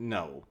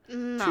 no.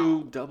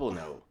 Two, double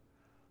no.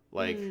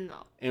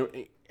 No.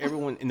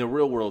 Everyone in the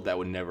real world, that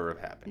would never have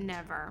happened.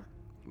 Never.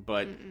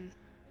 But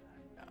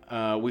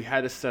we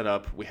had to set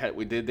up.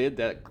 We did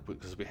that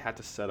because we had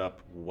to set up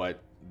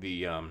what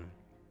the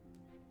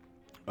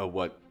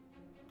what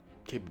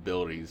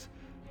capabilities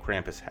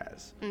Krampus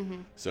has.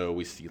 Mm-hmm. So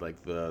we see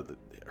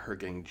her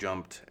getting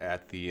jumped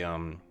at the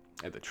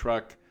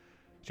truck.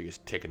 She gets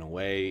taken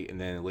away, and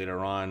then later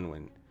on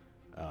when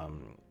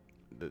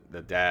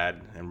the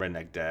dad and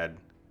redneck dad,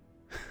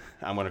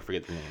 I'm gonna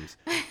forget the names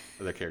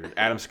of their characters.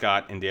 Adam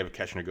Scott and David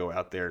Koechner go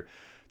out there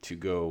to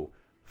go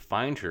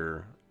find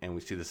her, and we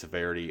see the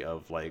severity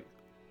of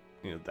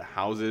the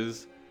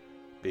houses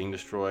being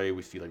destroyed.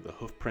 We see the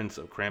hoof prints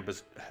of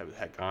Krampus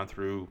had gone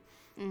through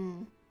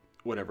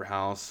whatever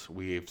house.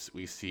 We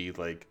see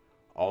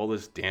all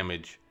this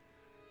damage,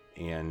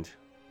 and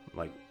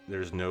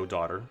there's no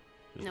daughter,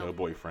 there's no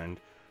boyfriend.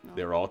 Nope.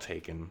 They're all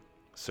taken.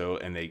 So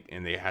and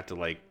they had to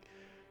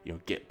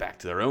get back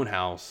to their own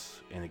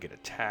house, and they get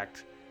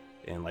attacked,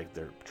 and like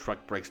their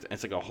truck breaks down.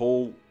 It's like a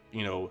whole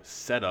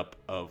setup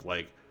of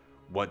like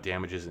what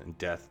damages and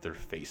death they're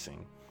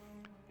facing,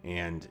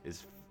 and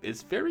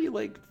it's very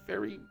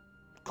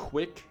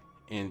quick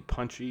and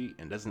punchy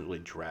and doesn't really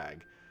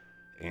drag,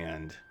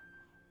 and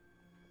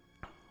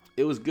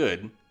it was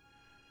good,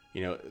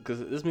 because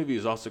this movie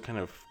is also kind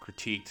of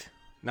critiqued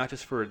not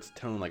just for its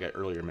tone like I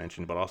earlier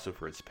mentioned, but also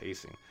for its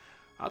pacing.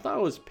 I thought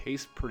it was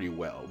paced pretty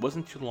well. It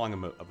wasn't too long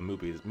of a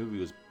movie. This movie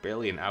was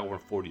barely an hour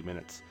and 40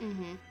 minutes.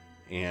 Mm-hmm.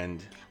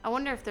 And I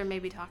wonder if they're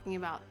maybe talking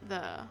about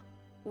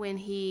when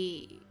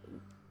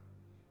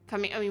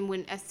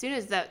as soon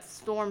as that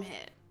storm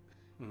hit,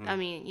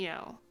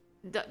 mm-hmm.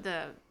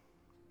 The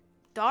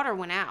daughter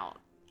went out.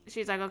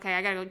 She's like, okay,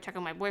 I gotta go check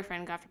on my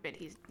boyfriend. God forbid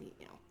he's,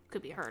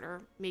 could be hurt,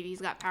 or maybe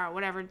he's got power,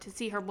 whatever, to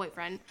see her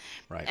boyfriend.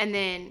 Right. And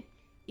then,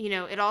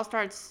 it all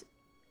starts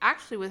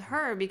actually with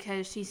her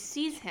because she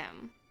sees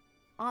him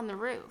on the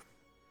roof.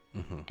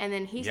 Mm-hmm. And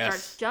then he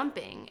starts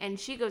jumping, and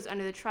she goes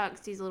under the truck,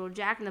 sees a little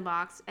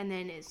Jack-in-the-Box, and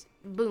then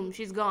boom,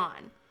 she's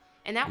gone.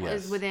 And that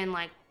was within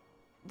like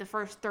the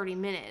first 30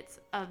 minutes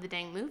of the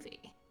dang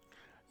movie.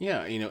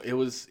 Yeah, it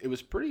was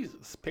pretty,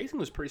 pacing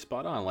was pretty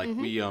spot on. Like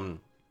Mm-hmm.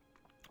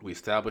 we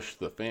established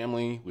the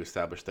family, we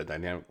established the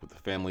dynamic with the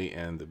family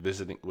and the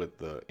visiting with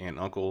the aunt and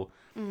uncle.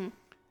 Mm-hmm.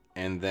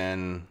 And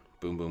then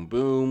boom, boom,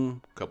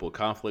 boom, a couple of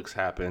conflicts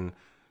happen,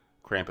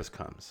 Krampus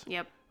comes.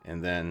 Yep.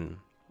 And then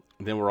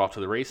we're off to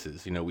the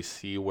races. We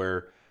see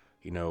where,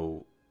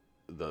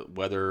 the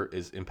weather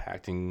is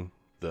impacting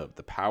the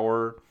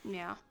power,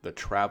 the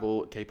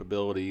travel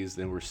capabilities.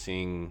 Then we're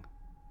seeing,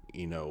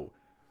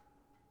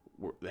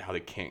 how they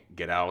can't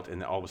get out,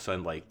 and then all of a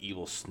sudden, like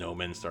evil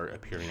snowmen start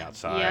appearing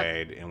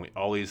outside, and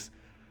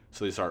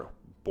so they start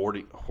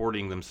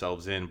boarding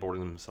themselves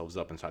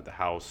up inside the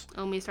house.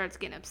 Omi starts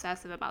getting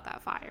obsessive about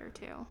that fire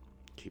too.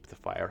 Keep the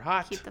fire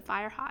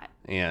hot.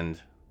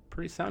 And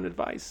pretty sound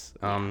advice.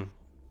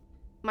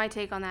 My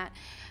take on that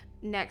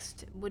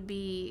next would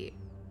be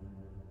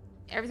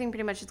everything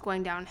pretty much is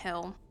going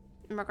downhill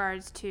in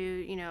regards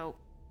to,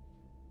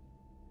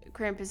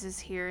 Krampus is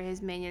here,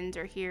 his minions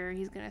are here,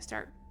 he's going to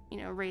start,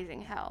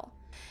 raising hell.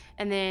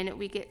 And then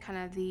we get kind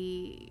of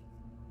the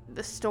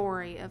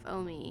story of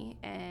Omi,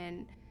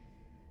 and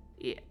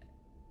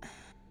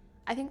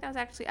I think that was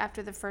actually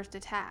after the first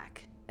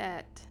attack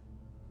that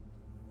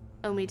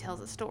Omi tells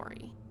a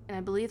story. And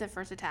I believe the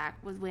first attack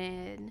was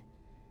when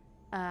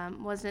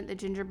wasn't it the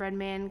gingerbread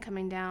man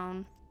coming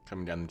down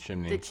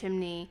the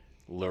chimney,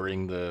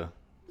 luring the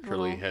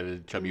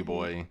curly-headed chubby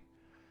boy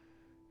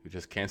who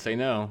just can't say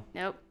no.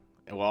 Nope.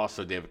 And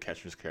also David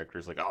Ketcher's character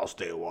is like, I'll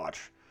stay a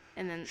watch.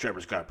 And then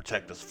Shepard's got to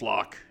protect this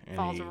flock. And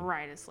falls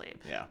right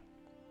asleep. Yeah.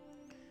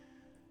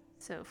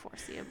 So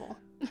foreseeable.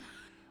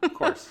 Of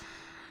course.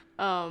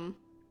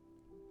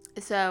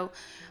 So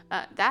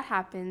that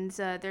happens.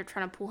 They're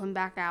trying to pull him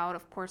back out.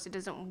 Of course, it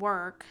doesn't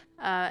work.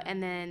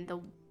 And then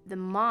the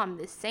mom,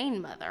 the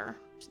sane mother,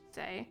 I should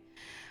say,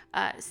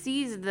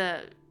 sees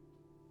the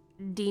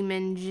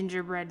demon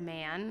gingerbread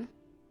man.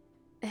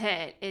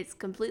 It's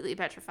completely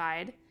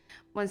petrified.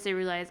 Once they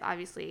realize,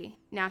 obviously,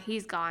 now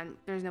he's gone,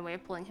 there's no way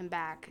of pulling him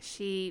back.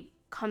 She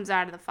comes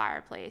out of the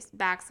fireplace,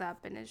 backs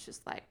up, and is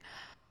just like,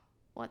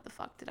 what the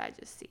fuck did I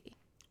just see?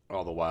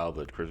 All the while,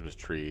 the Christmas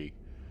tree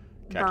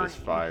catches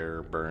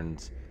fire,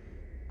 burns.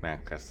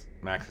 Max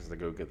has to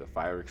go get the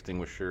fire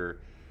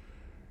extinguisher.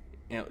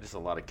 Just a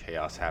lot of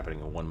chaos happening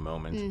in one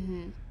moment.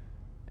 Mm-hmm.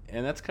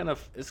 And it's kind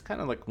of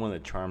like one of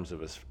the charms of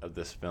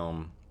this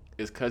film,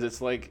 is because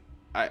it's like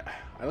I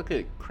look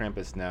at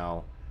Krampus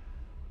now,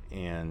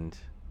 and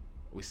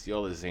we see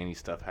all this zany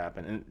stuff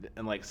happen,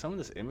 and like some of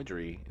this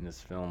imagery in this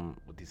film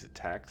with these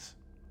attacks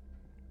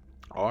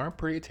are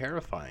pretty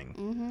terrifying.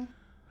 Mm-hmm.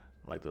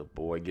 Like the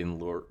boy getting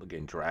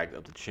dragged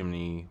up the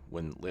chimney,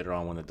 when later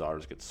on when the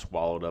daughters get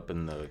swallowed up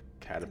in the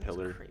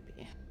caterpillar. That's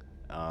creepy.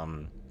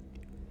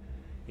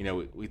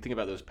 We think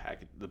about those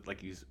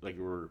like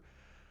you were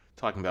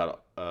talking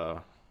about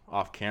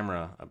off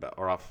camera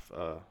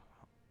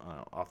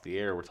off the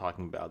air. We're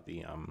talking about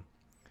the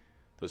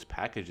those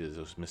packages,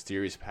 those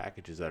mysterious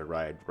packages that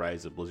arrived right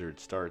as the blizzard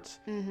starts,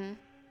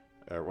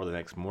 or the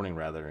next morning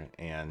rather,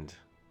 and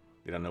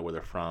they don't know where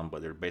they're from,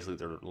 but they're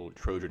little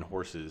Trojan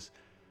horses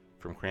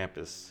from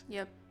Krampus.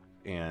 Yep.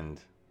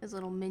 And his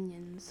little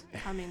minions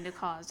coming to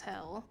cause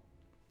hell.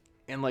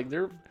 And like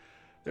they're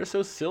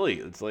so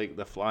silly. It's like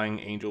the flying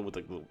angel with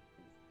like the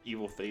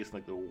evil face and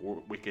like the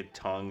wicked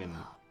tongue, and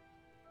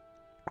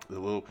the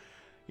little,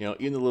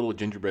 even the little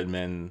gingerbread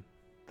men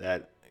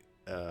that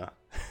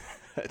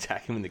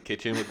attack him in the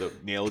kitchen with the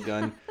nail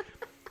gun.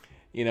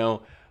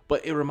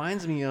 But it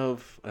reminds me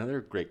of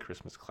another great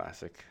Christmas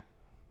classic,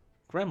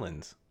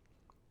 Gremlins.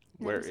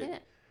 Never seen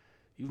it.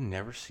 You've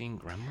never seen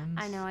Gremlins?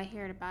 I know, I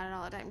hear about it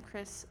all the time.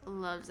 Chris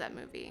loves that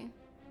movie.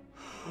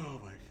 Oh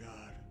my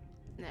god.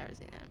 Never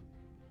seen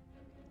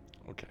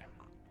it. Okay.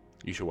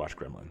 You should watch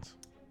Gremlins.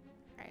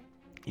 Right.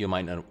 You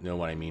might not know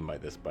what I mean by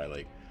this, by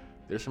like,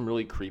 there's some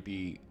really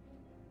creepy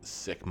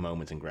sick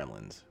moments in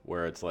Gremlins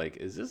where it's like,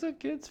 is this a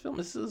kid's film?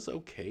 Is this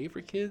okay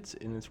for kids?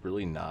 And it's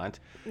really not.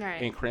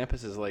 Right. And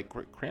Krampus is like,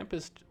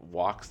 Krampus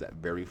walks that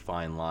very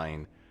fine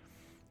line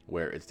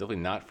where it's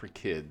definitely not for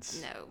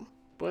kids. No.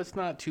 But it's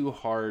not too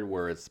hard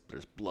where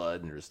there's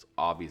blood and there's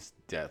obvious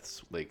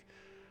deaths. Like,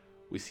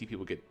 we see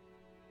people get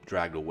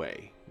dragged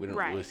away. We don't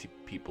really see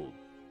people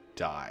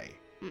die.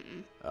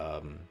 And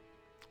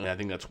I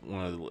think that's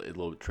one of the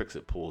little tricks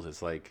it pulls.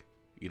 It's like,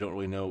 you don't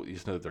really know. You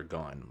just know that they're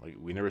gone. Like,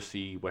 we never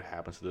see what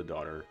happens to the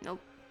daughter. Nope.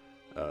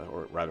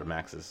 Or rather,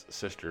 Max's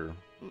sister.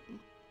 Mm-mm.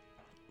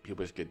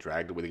 People just get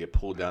dragged away. They get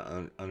pulled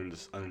down under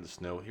the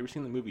snow. Have you ever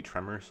seen the movie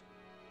Tremors?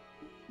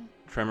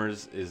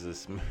 Tremors is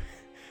this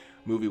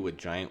movie with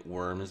giant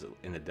worms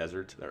in the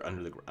desert. They're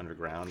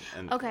underground.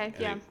 And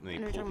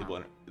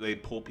they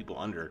pull people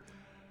under.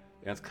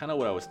 And that's kind of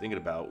what I was thinking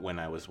about when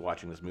I was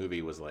watching this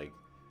movie. Was like,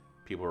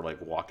 people are like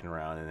walking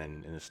around and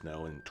then in the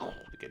snow and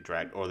they get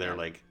dragged, or they're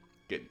like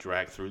get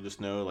dragged through the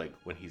snow, like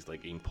when he's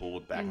like being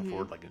pulled back and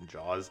forth, like in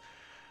Jaws.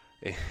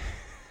 It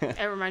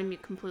reminded me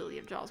completely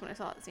of Jaws when I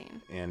saw that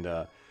scene. And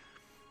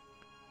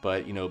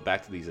but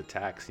back to these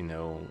attacks.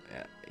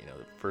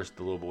 First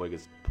the little boy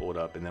gets pulled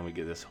up, and then we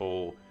get this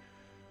whole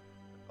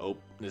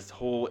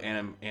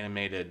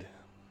animated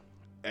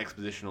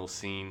expositional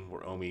scene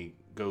where Omi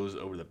goes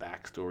over the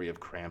backstory of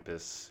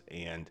Krampus,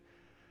 and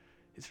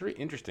it's very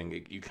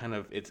interesting.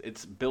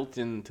 It's built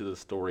into the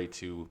story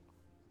to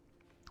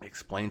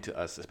explain to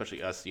us,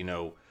 especially us,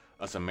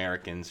 us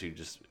Americans who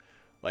just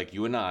like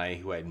you and I,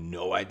 who had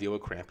no idea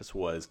what Krampus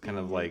was, kind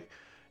of like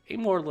a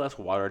more or less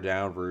watered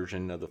down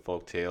version of the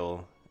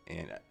folktale,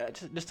 and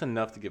just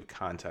enough to give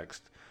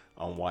context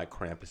on why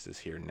Krampus is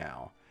here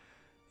now.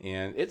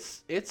 And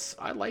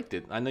I liked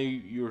it. I know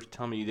you were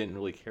telling me you didn't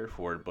really care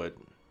for it, but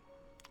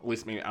at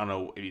least maybe, I don't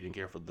know if you didn't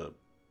care for the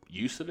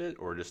use of it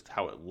or just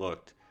how it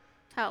looked.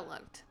 How it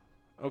looked.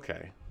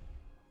 Okay.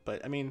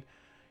 But, I mean,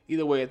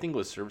 either way, I think it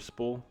was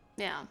serviceable.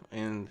 Yeah.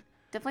 And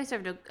definitely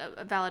served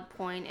a valid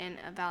point and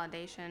a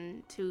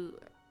validation to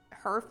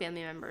her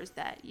family members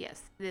that,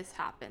 yes, this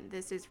happened.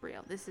 This is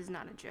real. This is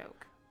not a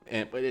joke.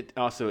 But it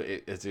also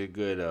is a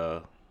good,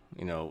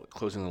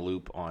 closing the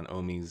loop on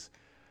Omi's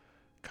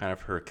kind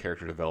of her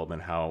character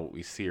development, how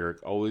we see her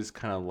always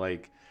kind of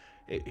like,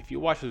 if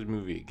you watch this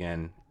movie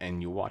again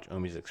and you watch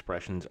Omi's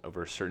expressions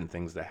over certain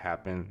things that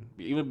happen,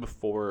 even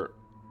before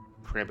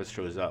Krampus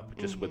shows up,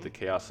 just with the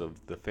chaos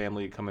of the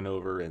family coming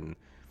over and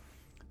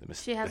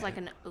she has like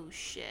an oh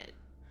shit,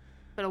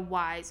 but a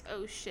wise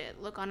oh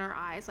shit look on her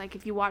eyes. Like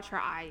if you watch her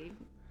eye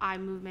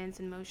movements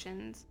and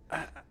motions.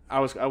 I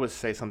would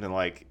say something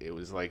like, it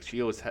was like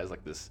she always has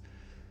like this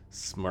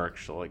smirk,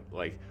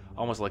 like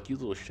almost like, you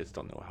little shits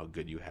don't know how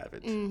good you have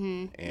it.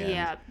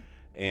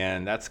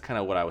 And that's kind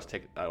of what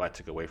I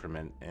took away from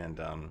it. And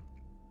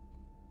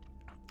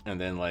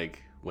then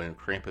like when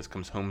Krampus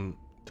comes home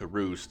to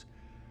roost,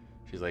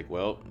 she's like,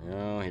 well,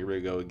 here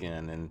we go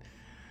again. And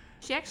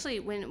she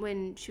actually,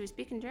 when she was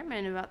speaking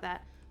German about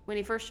that, when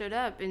he first showed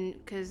up, and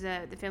because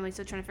the family's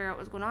still trying to figure out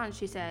what's going on,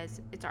 she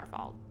says, it's our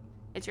fault.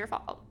 It's your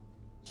fault.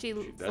 She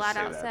flat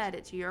out said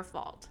it's your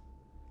fault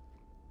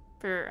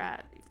for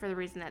the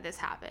reason that this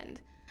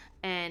happened.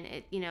 And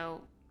it,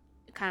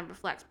 it kind of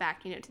reflects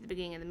back, to the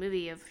beginning of the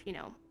movie of,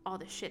 all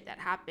the shit that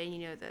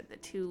happened, the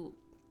two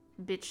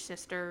bitch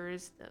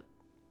sisters, the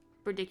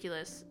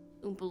ridiculous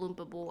Oompa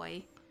Loompa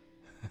boy,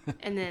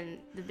 and then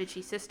the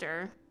bitchy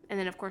sister, and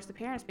then, of course, the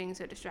parents being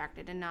so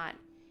distracted and not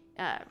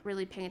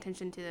really paying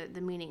attention to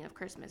the meaning of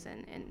Christmas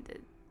and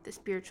the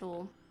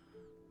spiritual,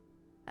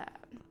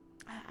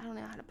 I don't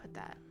know how to put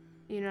that.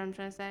 You know what I'm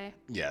trying to say?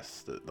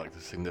 Yes, the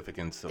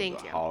significance of the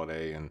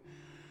holiday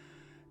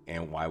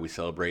and why we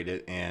celebrate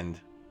it. And,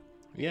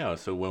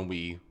 so when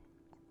we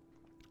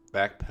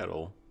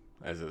backpedal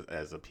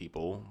as a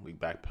people, we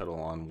backpedal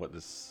on what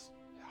this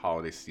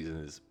holiday season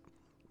is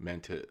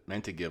meant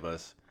to give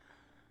us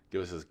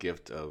this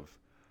gift of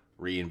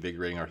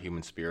reinvigorating our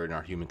human spirit and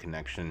our human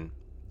connection,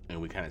 and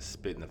we kind of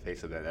spit in the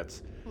face of that.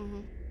 That's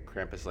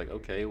Krampus, like,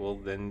 okay, well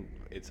then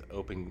it's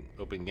open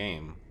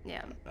game.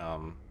 Yeah.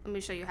 Let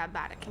me show you how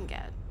bad it can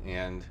get.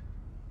 And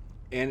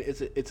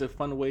it's a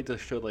fun way to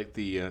show like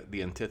the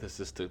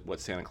antithesis to what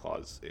Santa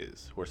Claus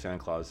is, where Santa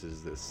Claus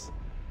is this,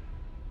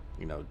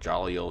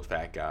 jolly old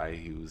fat guy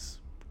who's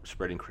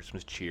spreading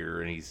Christmas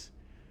cheer, and he's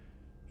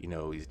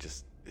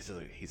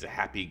a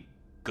happy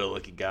go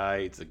lucky guy.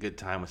 It's a good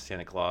time with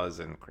Santa Claus,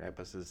 and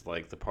Krampus is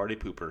like the party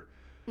pooper.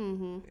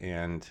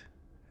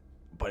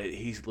 But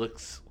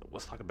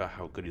let's talk about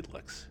how good he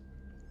looks.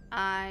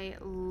 I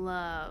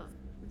love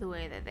the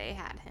way that they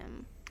had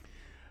him.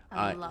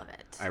 I love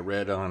it. I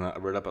read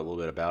up a little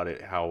bit about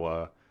it,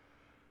 how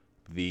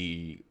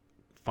the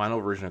final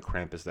version of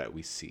Krampus that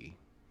we see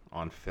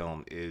on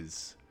film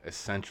is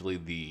essentially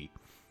the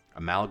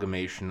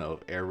amalgamation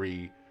of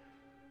every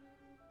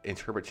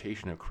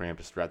interpretation of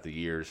Krampus throughout the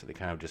years. They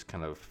kind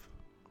of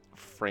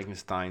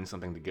Frankenstein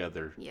something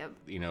together. Yep.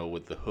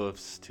 With the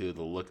hoofs to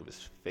the look of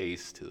his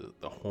face to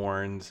the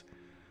horns,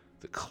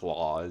 the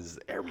claws,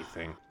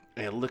 everything.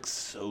 And it looks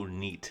so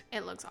neat.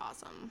 It looks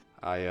awesome.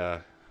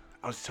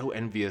 I was so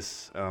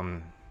envious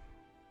the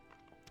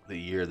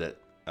year that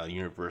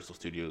Universal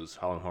Studios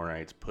Halloween Horror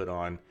Nights put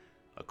on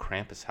a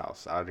Krampus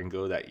house. I didn't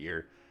go that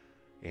year,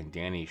 and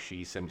Danny,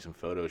 she sent me some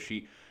photos.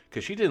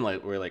 Because she didn't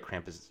really like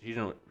Krampus. She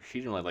didn't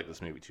really like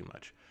this movie too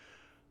much,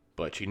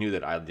 but she knew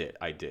that I did.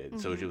 Mm-hmm.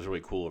 So it was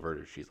really cool of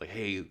her. She's like,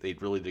 hey, they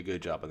really did a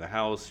good job on the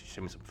house. She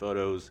sent me some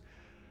photos,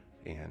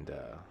 and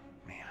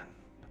man,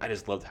 I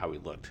just loved how he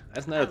looked.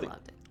 That's another thing.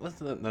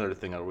 That's another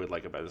thing I really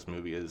like about this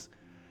movie is,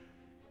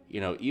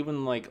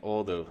 even like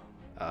all the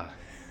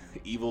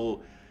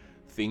evil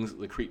things,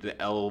 the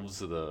elves,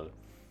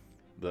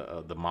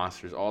 the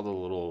monsters, all the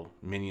little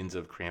minions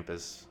of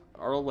Krampus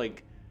are all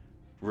like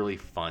really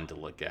fun to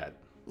look at.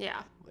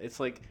 Yeah. It's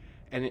like,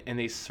 and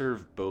they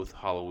serve both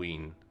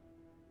Halloween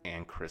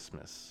and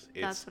Christmas.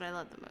 That's what I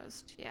love the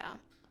most. Yeah.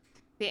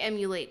 They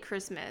emulate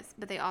Christmas,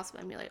 but they also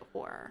emulate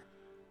horror,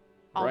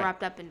 all right.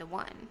 wrapped up into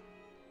one.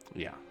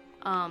 Yeah.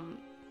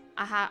 I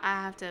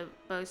have to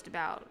boast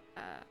about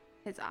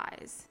his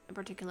eyes in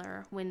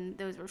particular when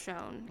those were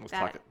shown. Let's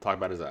talk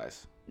about his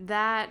eyes.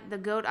 The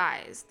goat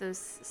eyes, those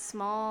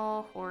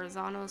small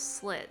horizontal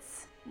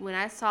slits. When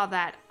I saw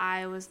that,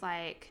 I was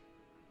like,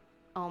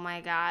 oh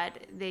my God,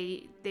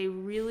 they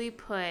really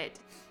put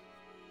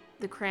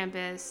the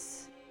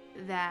Krampus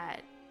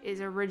that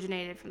is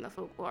originated from the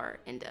folklore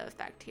into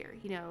effect here.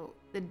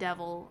 The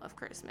devil of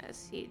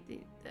Christmas,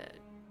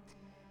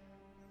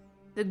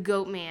 the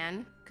goat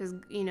man, because,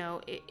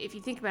 if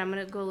you think about it, I'm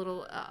going to go a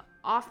little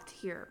off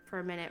here for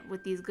a minute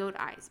with these goat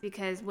eyes,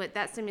 because what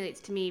that simulates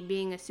to me,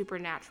 being a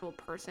supernatural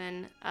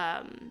person,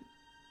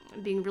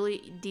 being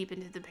really deep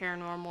into the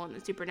paranormal and the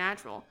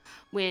supernatural,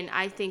 when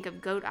I think of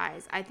goat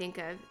eyes, I think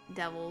of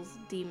devils,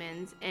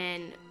 demons,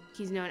 and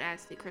he's known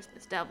as the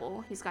Christmas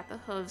devil. He's got the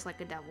hooves like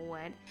a devil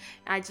would. And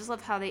I just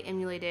love how they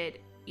emulated,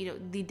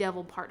 the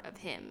devil part of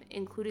him,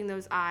 including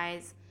those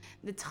eyes,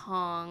 the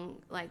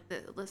tongue, like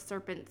the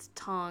serpent's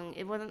tongue.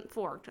 It wasn't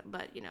forked,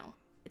 but,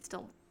 it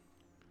still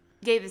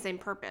gave the same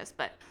purpose.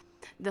 But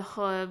the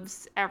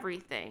hooves,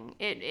 everything,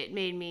 it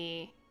made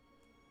me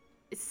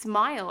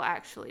smile,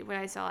 actually, when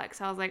I saw it,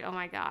 because I was like, oh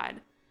my God,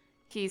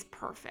 he's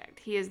perfect.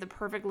 He is the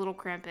perfect little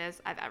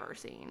Krampus I've ever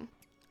seen.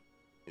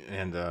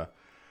 And I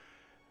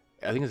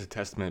think it's a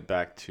testament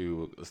back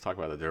to, let's talk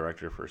about the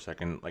director for a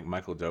second, like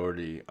Michael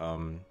Dougherty.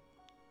 I'm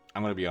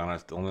going to be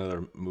honest, the only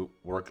other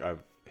work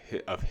I've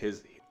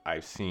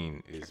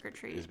seen has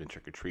been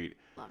Trick or Treat.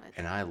 Love it.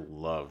 And I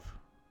love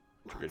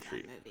Trick or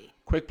Treat. Movie.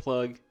 Quick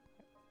plug,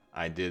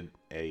 I did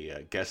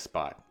a guest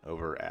spot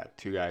over at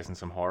Two Guys and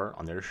Some Horror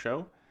on their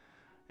show.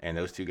 And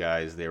those two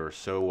guys, they were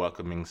so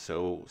welcoming,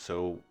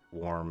 so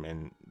warm,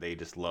 and they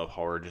just love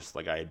horror just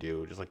like I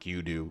do, just like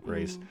you do,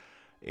 Grace.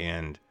 Mm-hmm.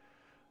 And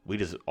we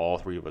just, all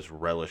three of us,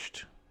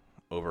 relished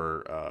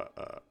over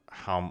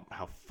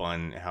how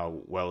fun, how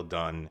well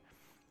done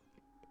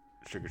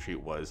Trick or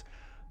Treat was.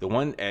 The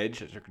one edge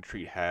that Trick or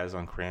Treat has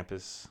on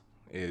Krampus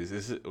is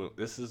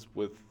this is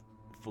with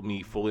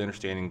me fully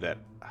understanding that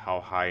how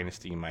high in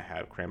esteem I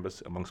have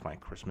Krampus amongst my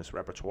Christmas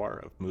repertoire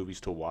of movies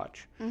to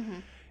watch. Mm-hmm.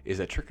 Is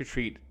that Trick or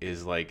Treat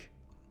is like,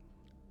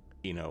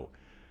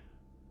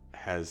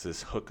 has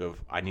this hook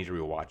of I need to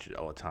rewatch it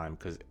all the time,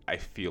 because I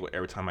feel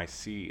every time I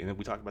see, and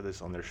we talk about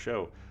this on their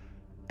show,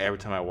 every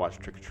time I watch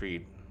Trick or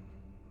Treat,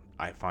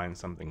 I find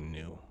something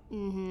new.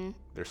 Mm-hmm.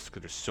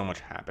 There's so much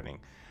happening,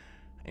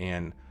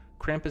 and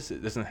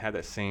Krampus doesn't have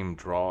that same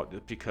draw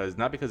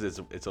not because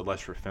it's a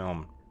lesser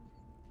film,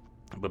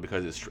 but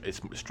because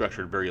it's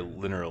structured very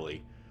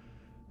linearly.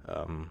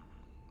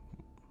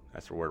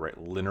 That's the word, right?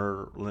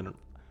 Linear.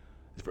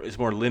 It's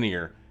more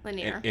linear.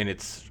 In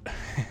its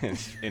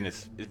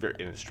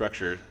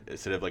structure,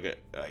 instead of like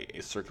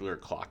a circular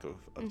clock of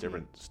mm-hmm.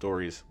 different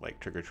stories like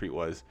Trick or Treat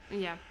was.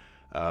 Yeah.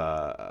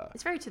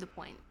 It's very to the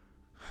point.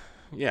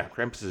 Yeah,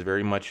 Krampus is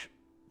very much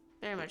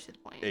to the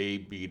point. A,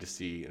 B to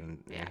C, and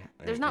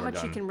there's not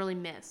much you can really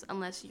miss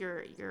unless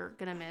you're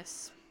gonna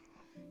miss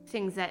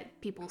things that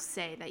people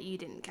say that you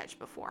didn't catch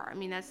before. I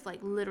mean, that's like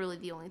literally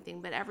the only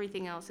thing, but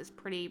everything else is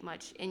pretty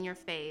much in your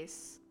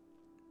face.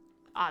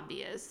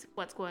 Obvious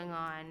what's going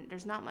on.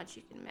 There's not much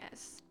you can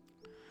miss.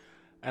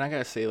 And I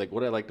gotta say, like,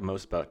 what I liked the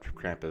most about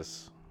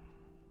Krampus,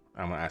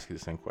 I'm gonna ask you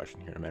the same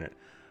question here in a minute,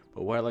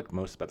 but what I liked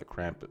most about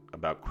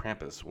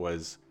Krampus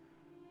was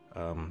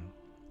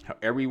how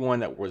everyone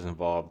that was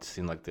involved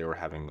seemed like they were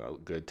having a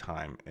good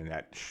time, and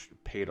that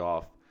paid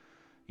off.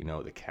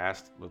 The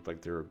cast looked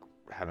like they were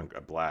having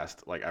a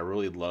blast. Like, I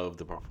really loved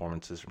the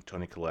performances from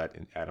Toni Collette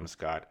and Adam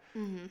Scott,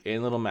 mm-hmm.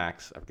 and Little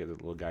Max. I forget the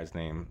little guy's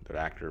name, the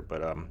actor,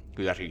 but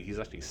he's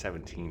actually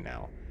 17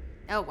 now.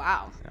 Oh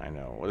wow! I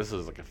know. Well, this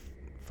is like a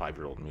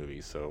 5-year-old movie,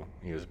 so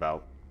he was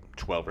about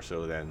 12 or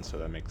so then, so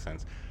that makes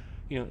sense.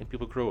 And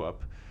people grow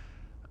up.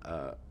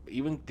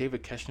 Even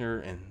David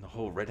Koechner and the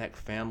whole redneck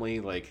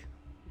family, like,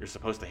 you're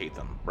supposed to hate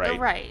them, right? Oh,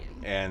 right.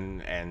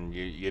 And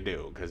you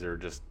do, because they're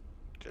just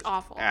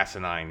awful,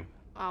 asinine.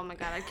 Oh my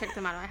God, I kicked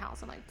them out of my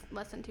house in like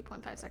less than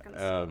 2.5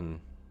 seconds.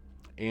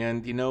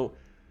 And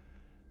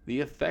the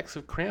effects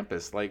of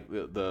Krampus, like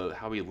the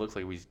how he looks,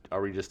 like we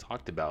already just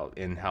talked about,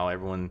 and how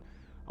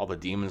all the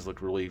demons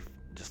look really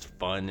just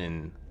fun,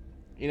 and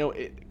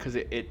because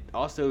it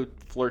also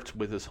flirts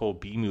with this whole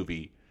B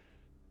movie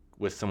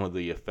with some of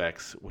the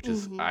effects, which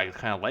is I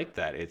kind of like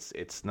that.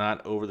 It's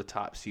not over the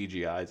top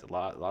CGI. It's a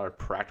lot of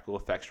practical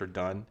effects are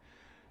done,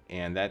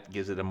 and that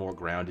gives it a more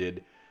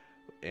grounded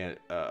and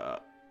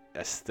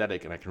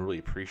aesthetic, and I can really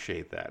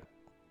appreciate that.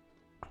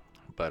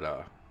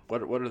 But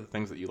what are the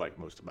things that you like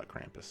most about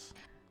Krampus?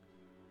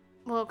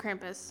 Well,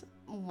 Krampus,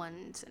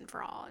 once and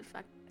for all,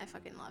 I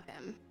fucking love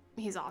him.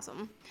 He's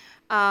awesome.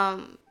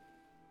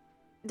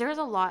 There's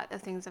a lot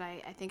of things that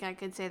I think I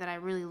could say that I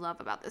really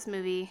love about this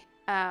movie.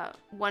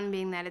 One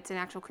being that it's an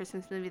actual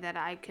Christmas movie that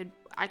I could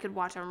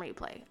watch on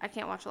replay. I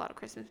can't watch a lot of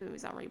Christmas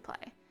movies on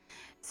replay.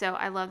 So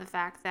I love the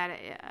fact that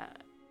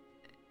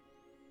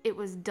it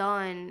was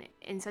done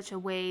in such a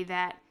way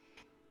that,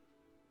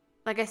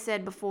 like I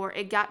said before,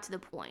 it got to the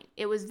point.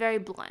 It was very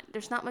blunt.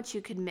 There's not much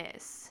you could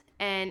miss.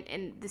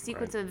 And the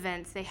sequence of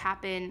events, they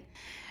happen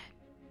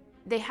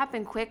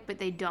quick, but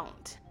they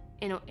don't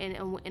in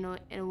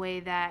a way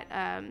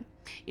that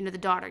the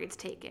daughter gets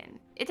taken.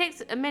 It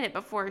takes a minute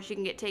before she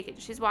can get taken.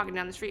 She's walking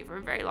down the street for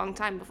a very long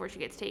time before she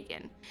gets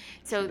taken.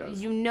 So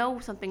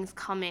something's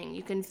coming.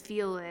 You can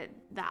feel it,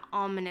 that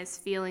ominous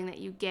feeling that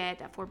you get,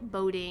 that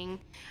foreboding,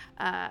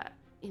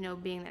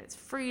 being that it's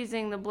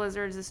freezing, the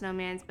blizzards, the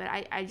snowmans. But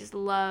I just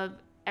love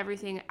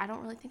everything. I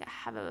don't really think I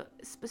have a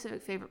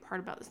specific favorite part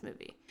about this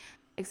movie,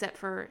 except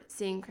for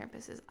seeing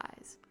Krampus's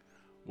eyes.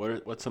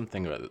 What's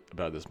something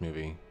about this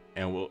movie?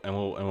 And we'll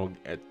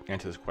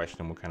answer this question,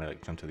 and we'll kind of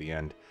jump to the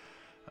end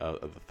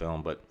of the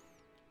film. But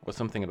what's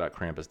something about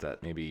Krampus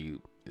that maybe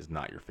is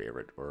not your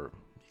favorite, or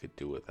you could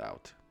do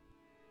without?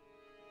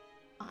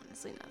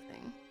 Honestly,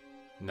 nothing.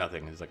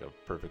 Nothing is like a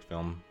perfect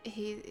film.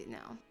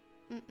 No.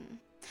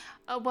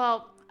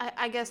 Well,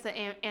 I guess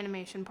the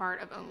animation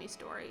part of Omi's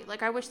story.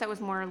 Like, I wish that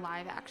was more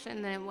live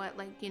action than what,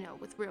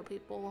 with real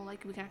people.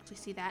 Like, we can actually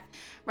see that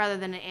rather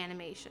than an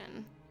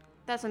animation.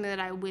 That's something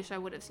that I wish I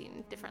would have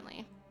seen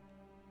differently.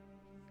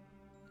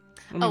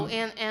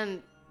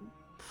 And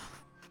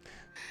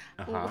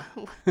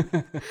this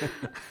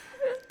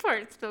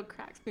part still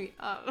cracks me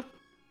up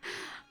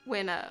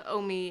when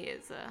Omi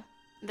is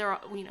the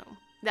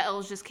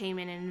elves just came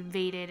in and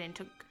invaded and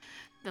took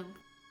the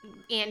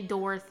Aunt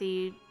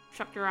Dorothy,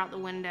 chucked her out the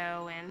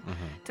window and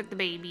took the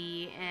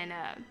baby, and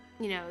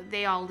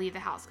they all leave the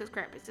house because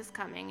Krampus is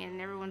coming, and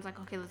everyone's like,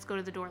 okay, let's go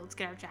to the door, let's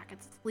get our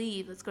jackets, let's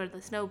leave, let's go to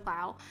the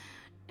snowplow.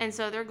 And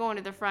so they're going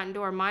to the front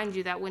door. Mind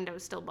you, that window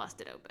is still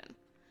busted open.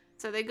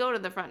 So they go to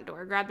the front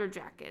door, grab their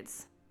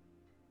jackets,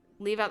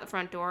 leave out the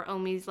front door.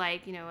 Omi's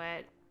like, you know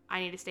what,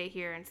 I need to stay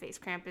here and face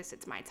Krampus.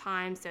 It's my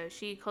time. So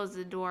she closes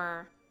the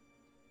door,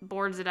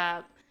 boards it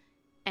up,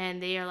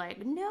 and they are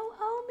like, no,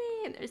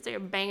 Omi. And they're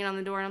banging on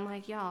the door. And I'm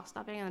like, y'all,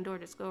 stop banging on the door.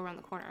 Just go around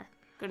the corner.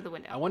 Go to the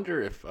window. I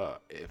wonder if I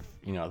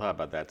thought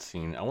about that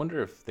scene. I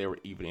wonder if they were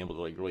even able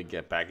to really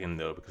get back in,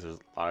 though, because there's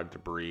a lot of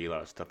debris, a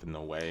lot of stuff in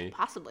the way.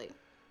 Possibly.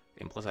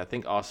 And plus, I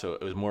think also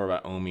it was more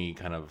about Omi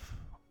kind of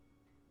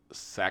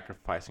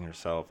sacrificing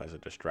herself as a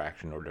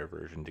distraction or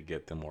diversion to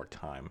get them more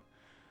time.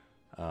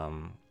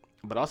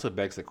 But also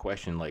begs the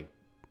question, like,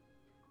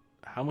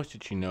 how much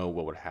did she know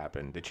what would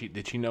happen?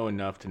 Did she know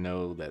enough to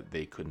know that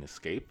they couldn't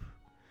escape?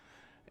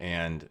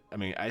 And I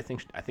mean, I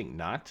think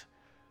not.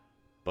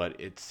 But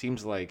it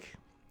seems like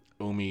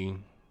Omi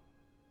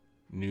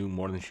knew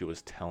more than she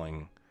was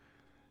telling.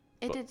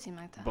 It did seem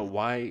like that. But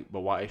why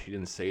she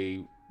didn't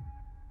say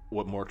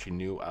what more she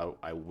knew?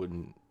 I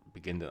wouldn't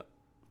begin to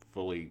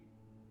fully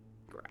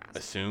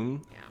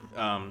assume.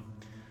 Yeah.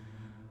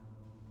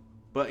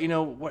 But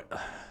what?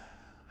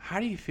 How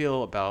do you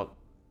feel about?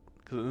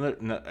 Because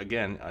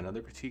again,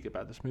 another critique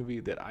about this movie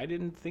that I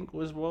didn't think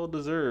was well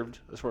deserved,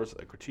 as far as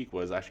a critique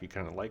was, actually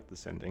kind of like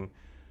this ending.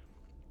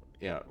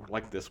 Yeah,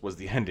 like this was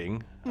the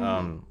ending.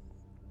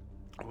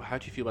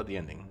 How'd you feel about the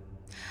ending?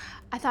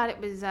 I thought it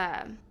was.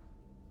 At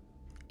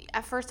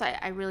first,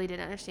 I really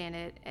didn't understand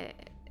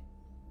it.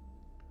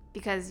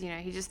 Because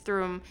he just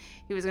threw him.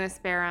 He was gonna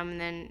spare him, and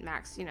then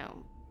Max,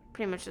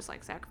 pretty much just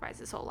like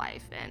sacrificed his whole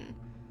life. And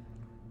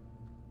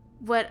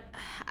what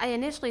I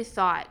initially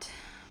thought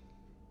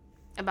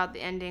about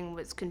the ending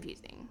was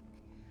confusing.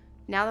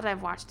 Now that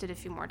I've watched it a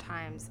few more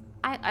times,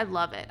 I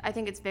love it. I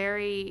think it's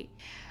very,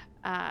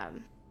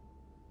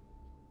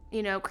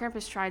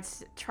 Krampus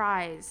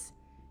tries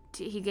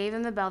to, he gave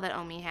him the bell that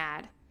Omi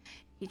had.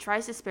 He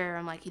tries to spare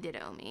him like he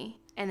did Omi.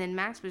 And then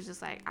Max was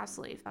just like,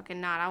 absolutely fucking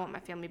not. I want my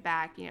family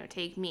back.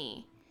 Take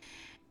me.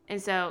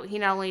 And so he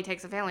not only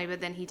takes the family,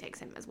 but then he takes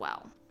him as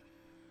well.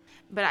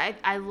 But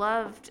I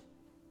loved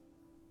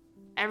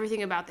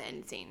everything about the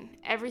end scene.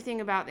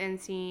 Everything about the end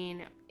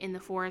scene in the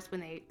forest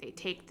when they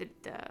take the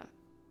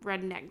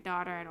redneck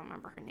daughter. I don't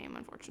remember her name,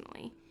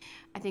 unfortunately.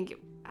 I'm not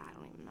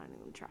even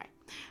going to try.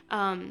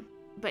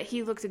 But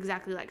he looks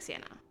exactly like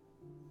Santa.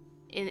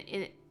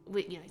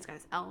 He's got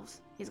his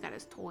elves. He's got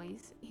his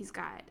toys. He's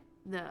got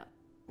the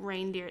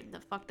reindeer, the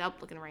fucked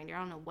up looking reindeer. I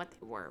don't know what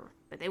they were,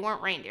 but they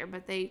weren't reindeer.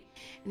 And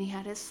he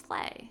had his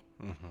sleigh.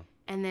 Mm-hmm.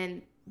 And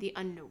then the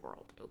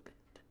underworld opened.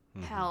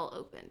 Mm-hmm. Hell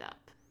opened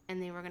up,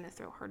 and they were gonna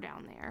throw her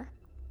down there.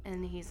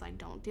 And he's like,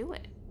 don't do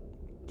it.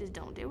 Just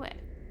don't do it.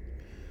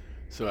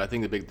 So I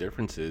think the big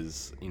difference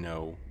is,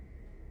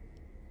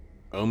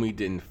 Omi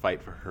didn't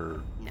fight for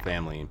her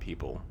family and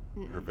people,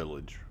 her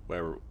village,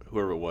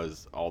 whoever it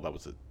was, all that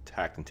was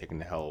attacked and taken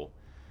to hell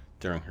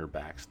during her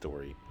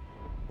backstory,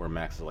 where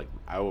Max is like,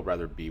 I would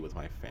rather be with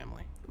my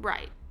family.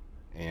 Right.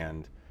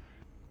 And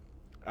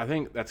I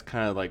think that's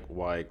kind of like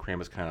why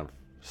Krampus kind of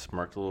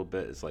smirked a little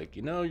bit. It's like,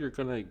 you're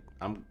gonna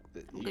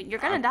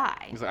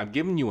die. He's like, I'm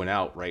giving you an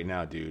out right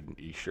now, dude.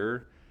 Are you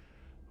sure?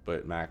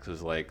 But Max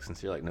was like,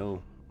 sincere, like,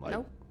 no, like,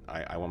 nope.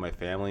 I want my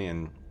family,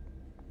 and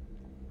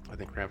I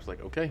think Krampus was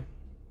like, okay,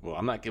 well,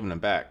 I'm not giving them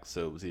back.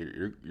 So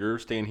you're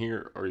staying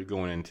here, or you're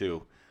going in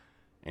too.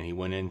 And he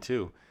went in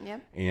too.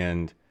 Yep.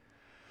 And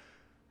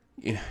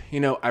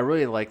I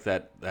really like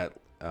that.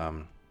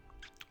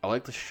 I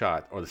like the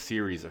shot or the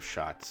series of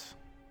shots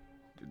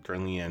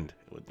during the end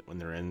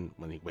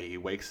when he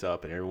wakes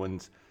up and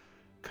everyone's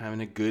kind of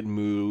in a good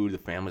mood. The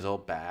family's all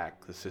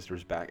back. The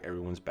sister's back.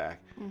 Everyone's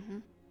back. Mm-hmm.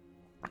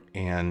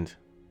 And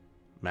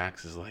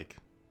Max is like,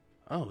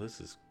 "Oh, this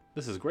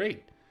is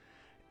great.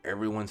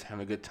 Everyone's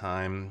having a good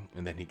time."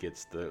 And then he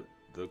gets the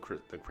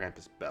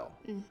Krampus bell,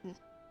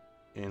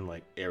 and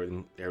like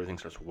everything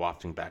starts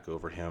wafting back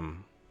over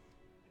him.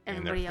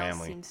 Everybody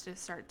else seems to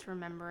start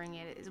remembering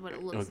it. Is what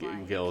it looks like.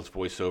 We get all those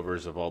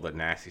voiceovers of all the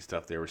nasty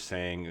stuff they were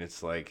saying, and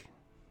it's like,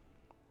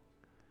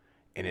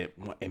 and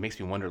it makes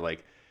me wonder,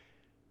 like,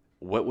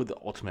 what would the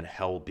ultimate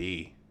hell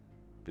be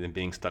than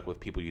being stuck with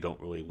people you don't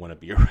really want to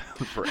be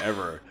around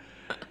forever?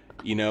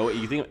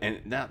 You think,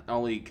 and not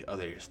only are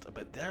they stuck,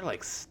 but they're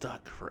like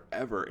stuck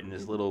forever in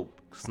this little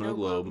snow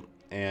globe,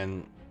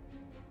 and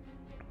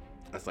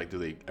it's like, do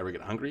they ever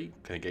get hungry?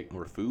 Can they get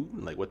more food?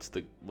 Like,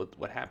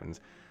 what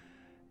happens?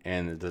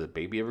 And does a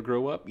baby ever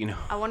grow up?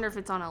 I wonder if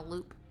it's on a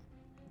loop.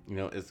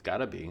 It's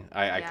gotta be.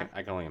 I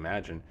can only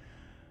imagine.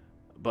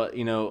 But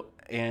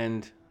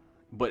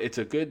but it's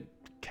a good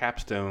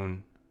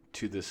capstone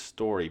to this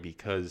story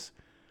because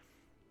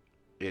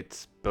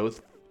it's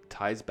both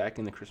ties back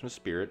in the Christmas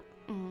spirit.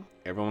 Mm-hmm.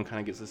 Everyone kind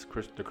of gets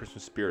the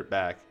Christmas spirit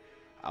back,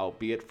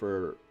 albeit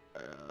for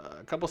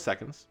a couple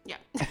seconds. Yeah.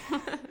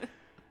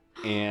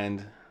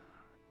 And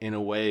in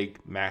a way,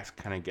 Max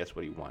kind of gets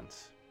what he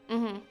wants.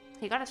 Mm-hmm.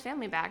 He got his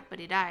family back, but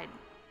he died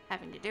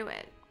having to do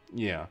it.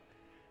 Yeah.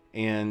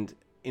 And,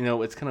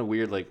 it's kind of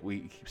weird. Like, we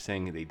keep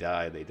saying they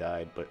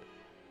died, but...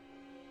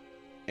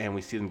 And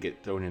we see them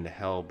get thrown into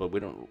hell, but we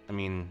don't... I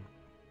mean...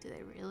 Do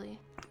they really?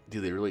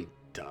 Do they really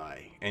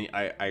die? And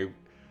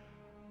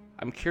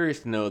I'm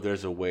curious to know if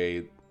there's a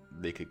way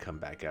they could come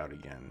back out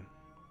again.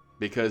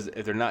 Because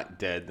if they're not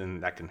dead, then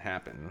that can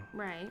happen.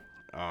 Right.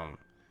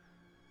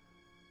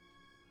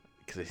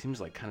 Because it seems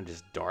like kind of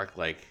just dark,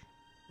 like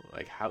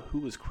who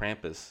was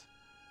Krampus?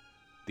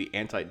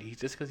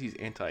 Just because he's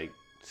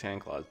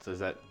anti-Santa Claus, does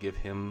that give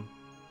him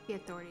the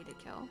authority to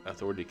kill?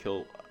 Authority to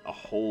kill a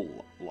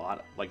whole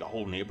lot, like a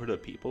whole neighborhood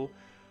of people?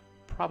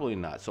 Probably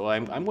not. So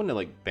I'm going to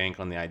like bank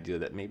on the idea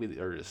that maybe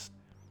they're just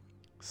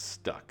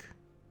stuck.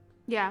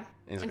 Yeah,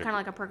 and kind of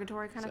like a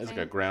purgatory kind of thing. It's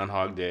like a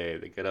Groundhog Day.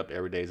 They get up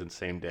every day is the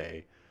same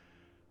day,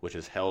 which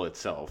is hell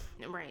itself.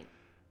 Right.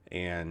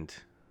 And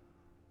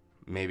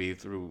maybe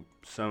through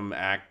some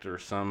act or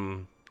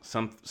some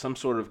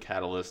sort of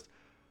catalyst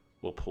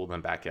will pull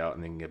them back out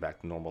and they can get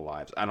back to normal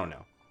lives. I don't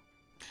know.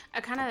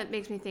 It kind of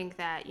makes me think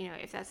that,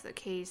 if that's the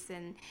case,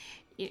 then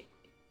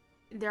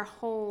they're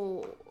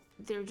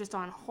just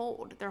on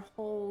hold. Their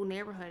whole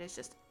neighborhood is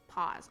just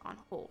on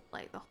hold.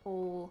 Like the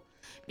whole,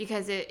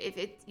 because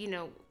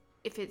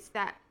if it's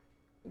that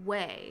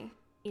way,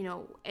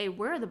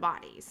 where are the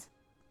bodies?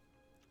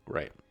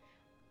 Right.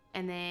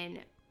 And then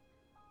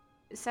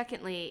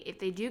secondly, if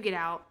they do get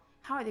out,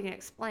 how are they going to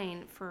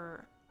explain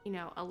for,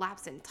 a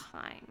lapse in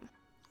time?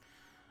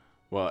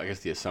 Well, I guess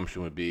the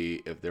assumption would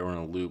be if they were in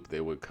a loop,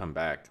 they would come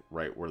back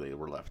right where they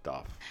were left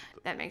off.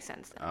 That makes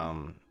sense,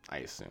 though. I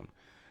assume.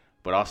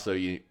 But also,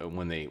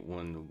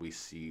 when we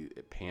see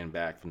it pan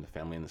back from the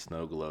family in the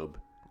snow globe,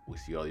 we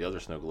see all the other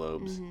snow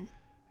globes, and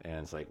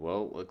it's like,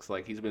 well, looks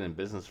like he's been in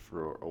business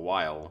for a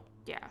while.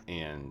 Yeah.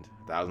 And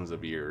thousands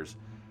of years,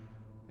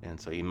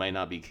 and so he might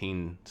not be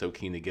so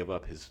keen to give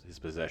up his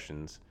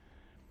possessions.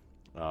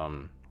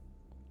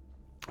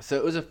 So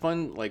it was a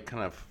fun, like,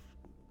 kind of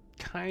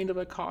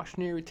a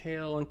cautionary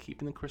tale on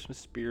keeping the Christmas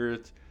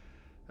spirit.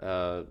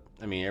 I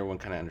mean, everyone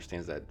kind of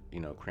understands that,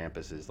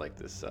 Krampus is like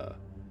this,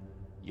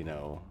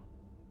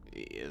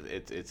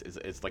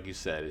 it's like you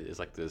said, it's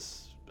like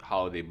this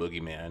holiday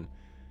boogeyman,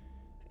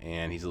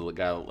 and he's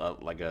got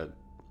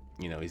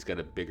he's got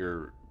a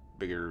bigger,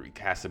 he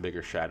casts a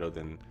bigger shadow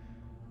than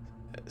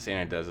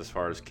Santa does as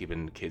far as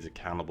keeping kids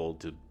accountable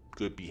to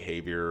good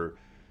behavior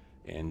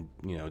and,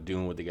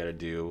 doing what they got to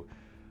do.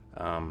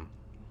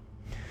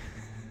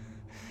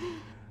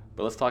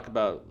 But let's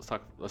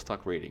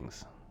talk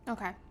ratings.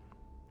 Okay.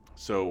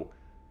 So,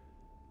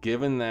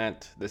 given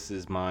that this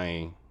is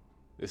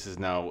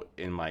now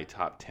in my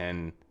top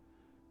 10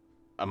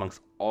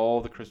 amongst all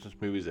the Christmas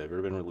movies that have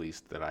ever been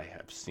released that I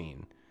have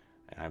seen,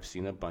 and I've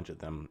seen a bunch of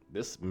them.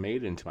 This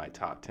made it into my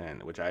top 10,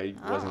 which I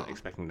wasn't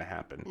expecting to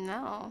happen.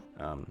 No.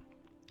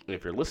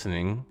 If you're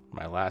listening,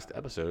 my last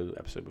episode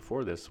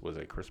before this, was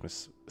a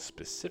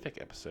Christmas-specific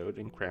episode,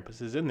 and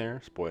Krampus is in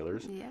there.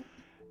 Spoilers. Yeah.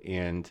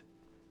 And,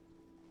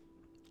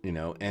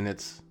 and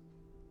it's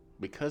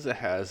because it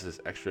has this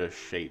extra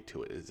shade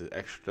to it. It's an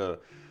extra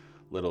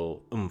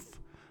little oomph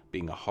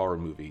being a horror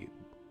movie,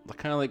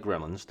 kind of like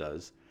Gremlins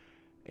does.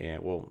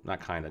 And, well, not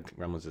kind of.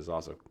 Gremlins is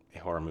also a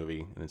horror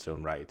movie in its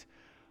own right.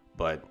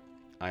 But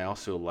I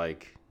also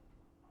like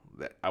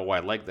that. I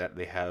like that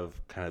they have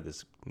kind of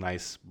this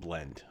nice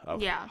blend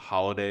of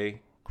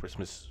holiday,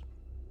 Christmas,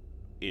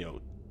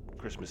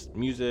 Christmas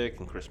music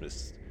and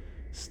Christmas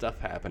stuff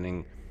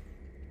happening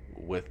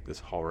with this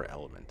horror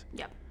element.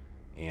 Yep.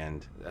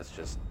 And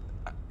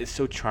it's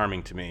so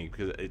charming to me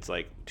because it's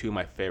like two of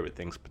my favorite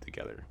things put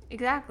together.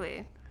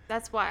 Exactly.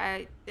 That's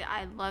why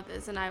I love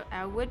this, and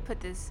I would put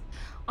this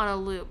on a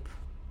loop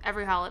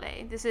every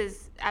holiday. This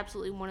is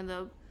absolutely one of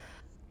the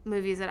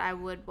movies that I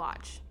would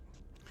watch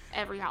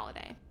every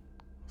holiday.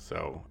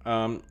 So,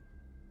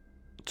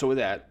 so with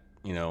that,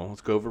 let's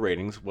go over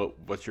ratings.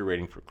 What's your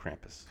rating for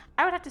Krampus?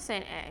 I would have to say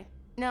an A.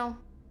 No,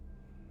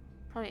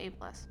 probably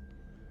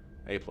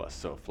A+. A+.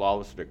 So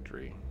flawless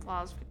victory.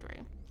 Flawless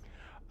victory.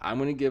 I'm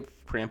gonna give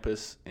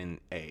Krampus an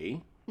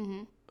A.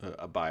 Mm-hmm.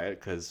 I buy it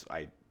because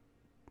I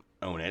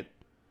own it.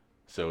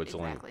 So it's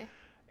exactly.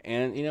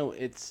 only, and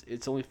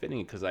it's only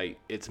fitting because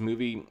it's a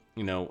movie.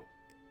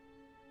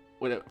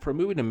 For a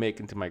movie to make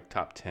into my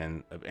top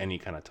 10 of any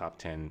kind of top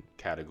 10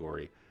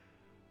 category,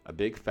 a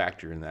big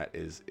factor in that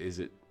is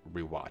it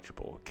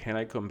rewatchable? Can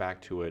I come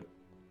back to it?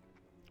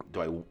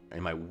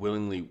 Am I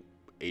willingly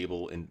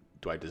able, and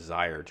do I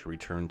desire to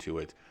return to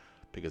it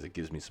because it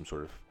gives me some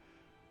sort of,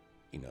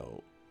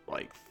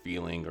 like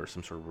feeling or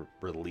some sort of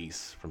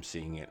release from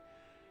seeing it?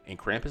 And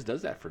Krampus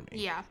does that for me.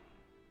 Yeah,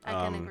 I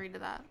can agree to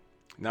that.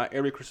 Not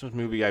every Christmas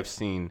movie I've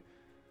seen,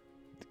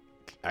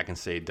 I can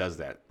say does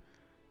that.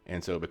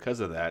 And so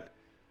because of that,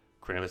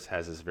 Krampus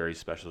has this very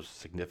special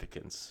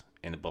significance,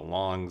 and it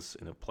belongs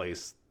in a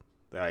place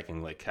that I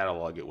can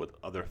catalog it with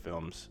other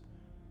films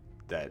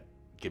that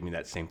give me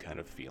that same kind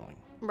of feeling.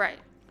 Right.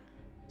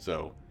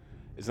 So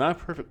it's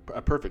not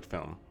a perfect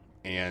film,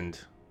 and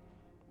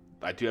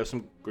I do have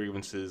some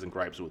grievances and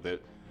gripes with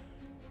it,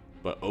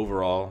 but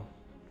overall,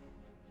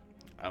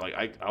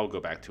 I'll go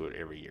back to it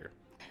every year.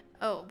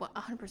 Oh,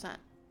 100%.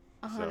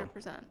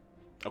 100%.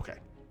 Okay.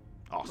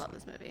 Awesome. Love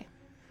this movie.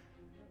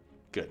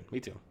 Good. Me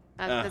too.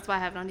 That's why I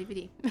have it on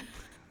DVD.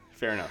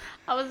 Fair enough.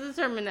 I was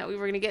determined that we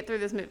were going to get through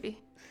this movie.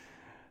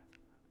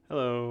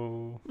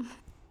 Hello.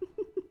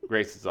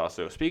 Grace is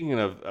also, speaking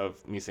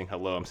of me saying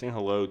hello, I'm saying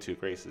hello to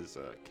Grace's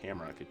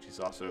camera because she's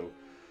also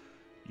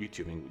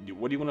YouTubing.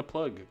 What do you want to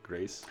plug,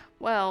 Grace?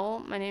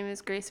 Well, my name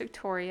is Grace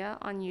Victoria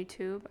on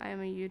YouTube. I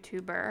am a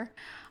YouTuber,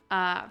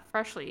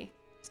 freshly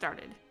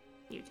started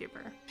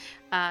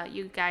YouTuber.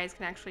 You guys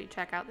can actually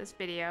check out this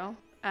video.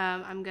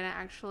 I'm going to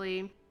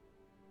actually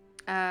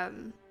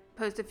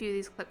post a few of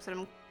these clips that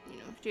I'm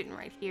shooting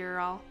right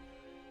here.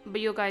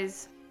 But you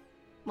guys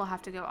will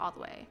have to go all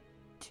the way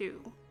to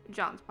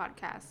John's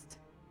podcast,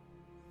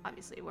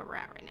 obviously where we're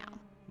at right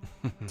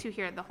now, to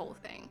hear the whole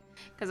thing,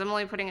 because I'm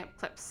only putting up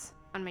clips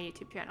on my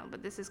YouTube channel,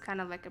 but this is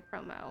kind of like a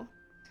promo.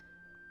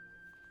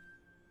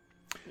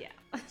 Yeah.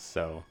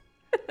 So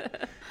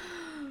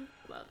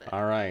love it.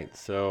 All right.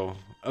 So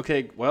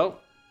okay, well,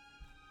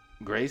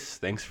 Grace,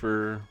 thanks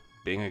for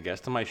being a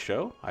guest on my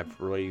show. I've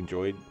really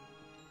enjoyed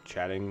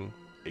chatting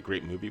a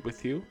great movie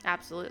with you.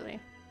 Absolutely.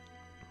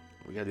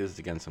 We gotta do this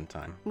again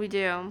sometime. We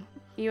do.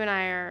 You and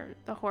I are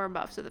the horror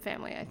buffs of the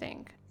family, I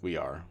think. We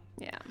are.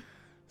 Yeah.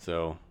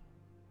 So,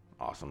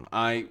 awesome.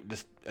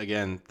 Thanks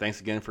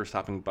again for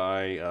stopping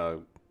by,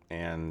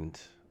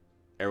 and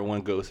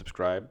everyone go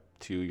subscribe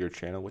to your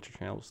channel. What's your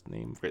channel's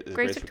name?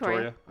 Grace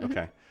Victoria. Mm-hmm.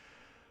 Okay.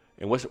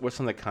 And what's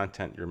some of the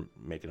content you're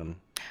making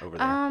over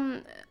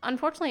there?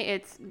 Unfortunately,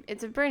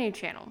 it's a brand new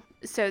channel,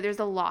 so there's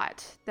a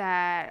lot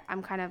that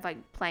I'm kind of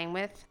playing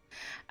with.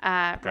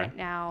 Okay. Right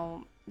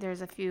now,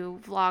 there's a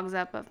few vlogs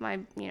up of my,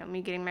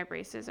 me getting my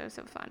braces. It was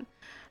so fun.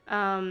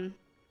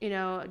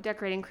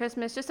 Decorating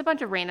Christmas, just a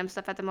bunch of random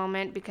stuff at the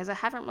moment because I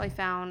haven't really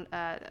found,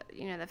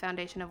 the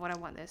foundation of what I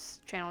want this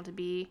channel to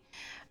be.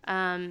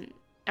 I'm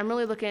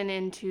really looking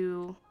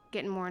into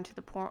getting more into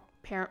the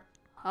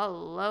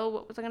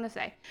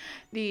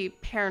the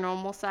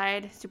paranormal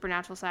side,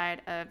 supernatural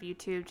side of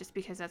YouTube, just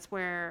because that's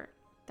where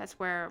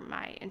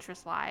my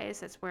interest lies.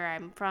 That's where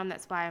I'm from.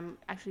 That's why I'm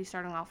actually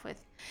starting off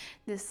with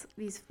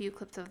these few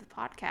clips of the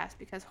podcast,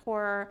 because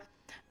horror,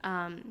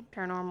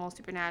 paranormal,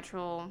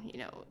 supernatural,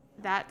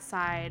 that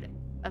side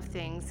of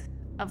things,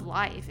 of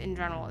life in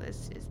general,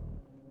 is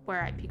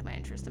where I pique my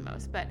interest the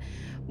most. But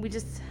I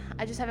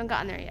just haven't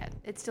gotten there yet.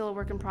 It's still a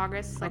work in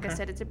progress. Like I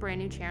said, it's a brand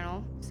new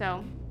channel,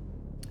 so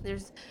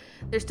there's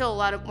still a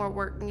lot of more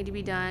work need to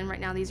be done.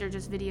 Right now, these are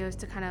just videos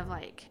to kind of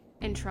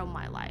intro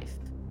my life.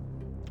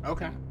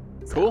 Okay.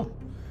 So.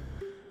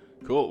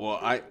 Cool.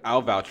 Well,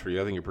 I'll vouch for you.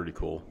 I think you're pretty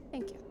cool.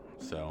 Thank you.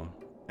 So,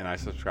 and I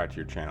subscribe to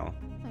your channel.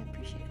 I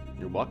appreciate it.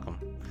 You're welcome.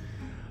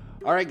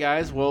 All right,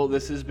 guys. Well,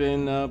 this has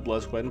been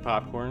Blood, Sweat, and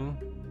Popcorn.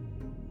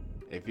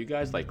 If you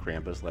guys like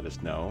Krampus, let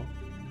us know.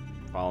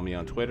 Follow me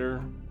on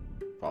Twitter.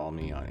 Follow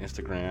me on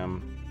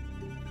Instagram.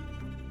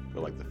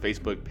 Go like the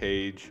Facebook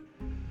page.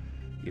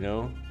 You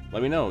know,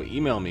 let me know.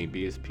 Email me,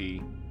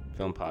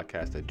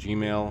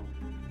 bspfilmpodcast@gmail.com.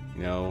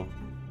 You know,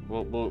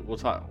 we'll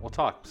talk. We'll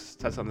talk.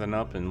 Set something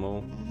up, and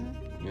we'll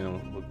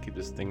keep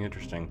this thing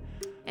interesting.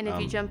 And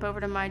if you jump over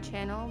to my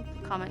channel,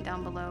 comment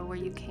down below where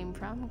you came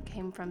from.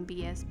 Came from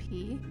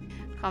BSP.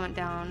 Comment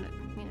down,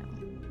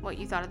 what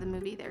you thought of the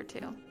movie there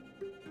too.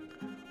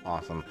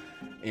 Awesome.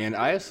 And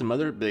I have some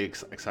other big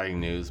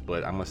exciting news,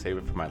 but I'm gonna save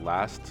it for my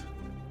last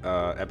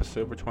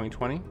episode for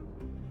 2020.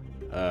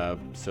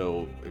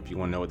 So if you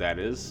want to know what that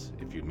is,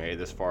 if you've made it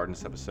this far in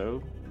this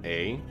episode,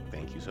 A,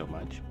 thank you so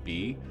much.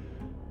 B,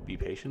 be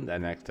patient.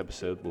 That next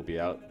episode will be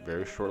out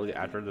very shortly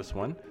after this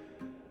one.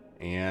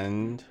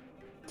 And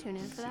tune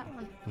in for that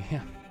one.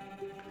 Yeah.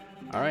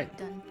 All right.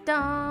 Dun, dun,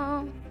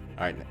 dun.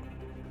 All right.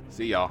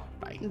 See y'all.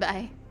 Bye.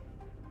 Bye.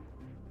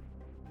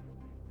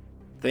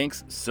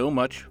 Thanks so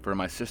much for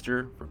my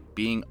sister for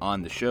being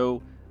on the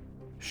show.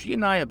 She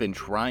and I have been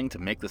trying to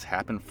make this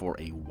happen for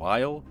a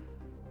while.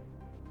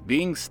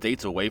 Being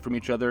states away from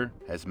each other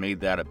has made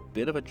that a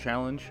bit of a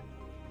challenge.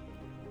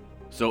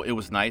 So it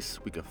was nice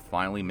we could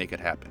finally make it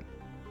happen.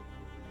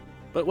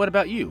 But what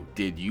about you?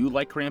 Did you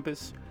like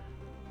Krampus?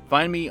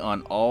 Find me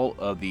on all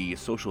of the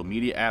social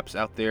media apps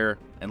out there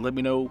and let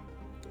me know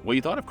what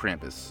you thought of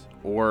Krampus.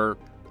 Or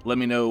let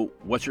me know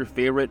what's your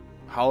favorite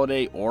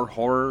holiday or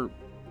horror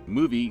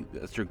movie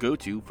that's your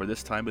go-to for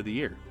this time of the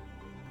year.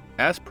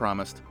 As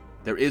promised,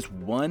 there is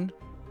one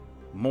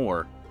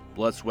more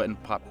Blood, Sweat,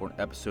 and Popcorn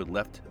episode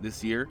left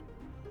this year.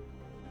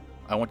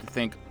 I want to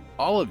thank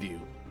all of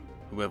you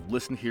who have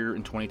listened here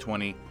in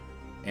 2020,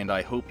 and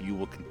I hope you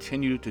will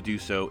continue to do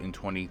so in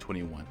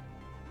 2021.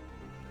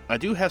 I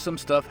do have some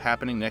stuff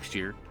happening next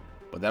year,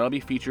 but that'll be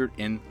featured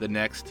in the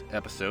next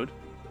episode.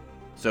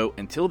 So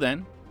until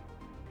then,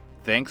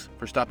 thanks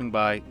for stopping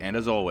by, and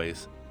as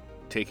always,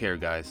 take care,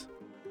 guys.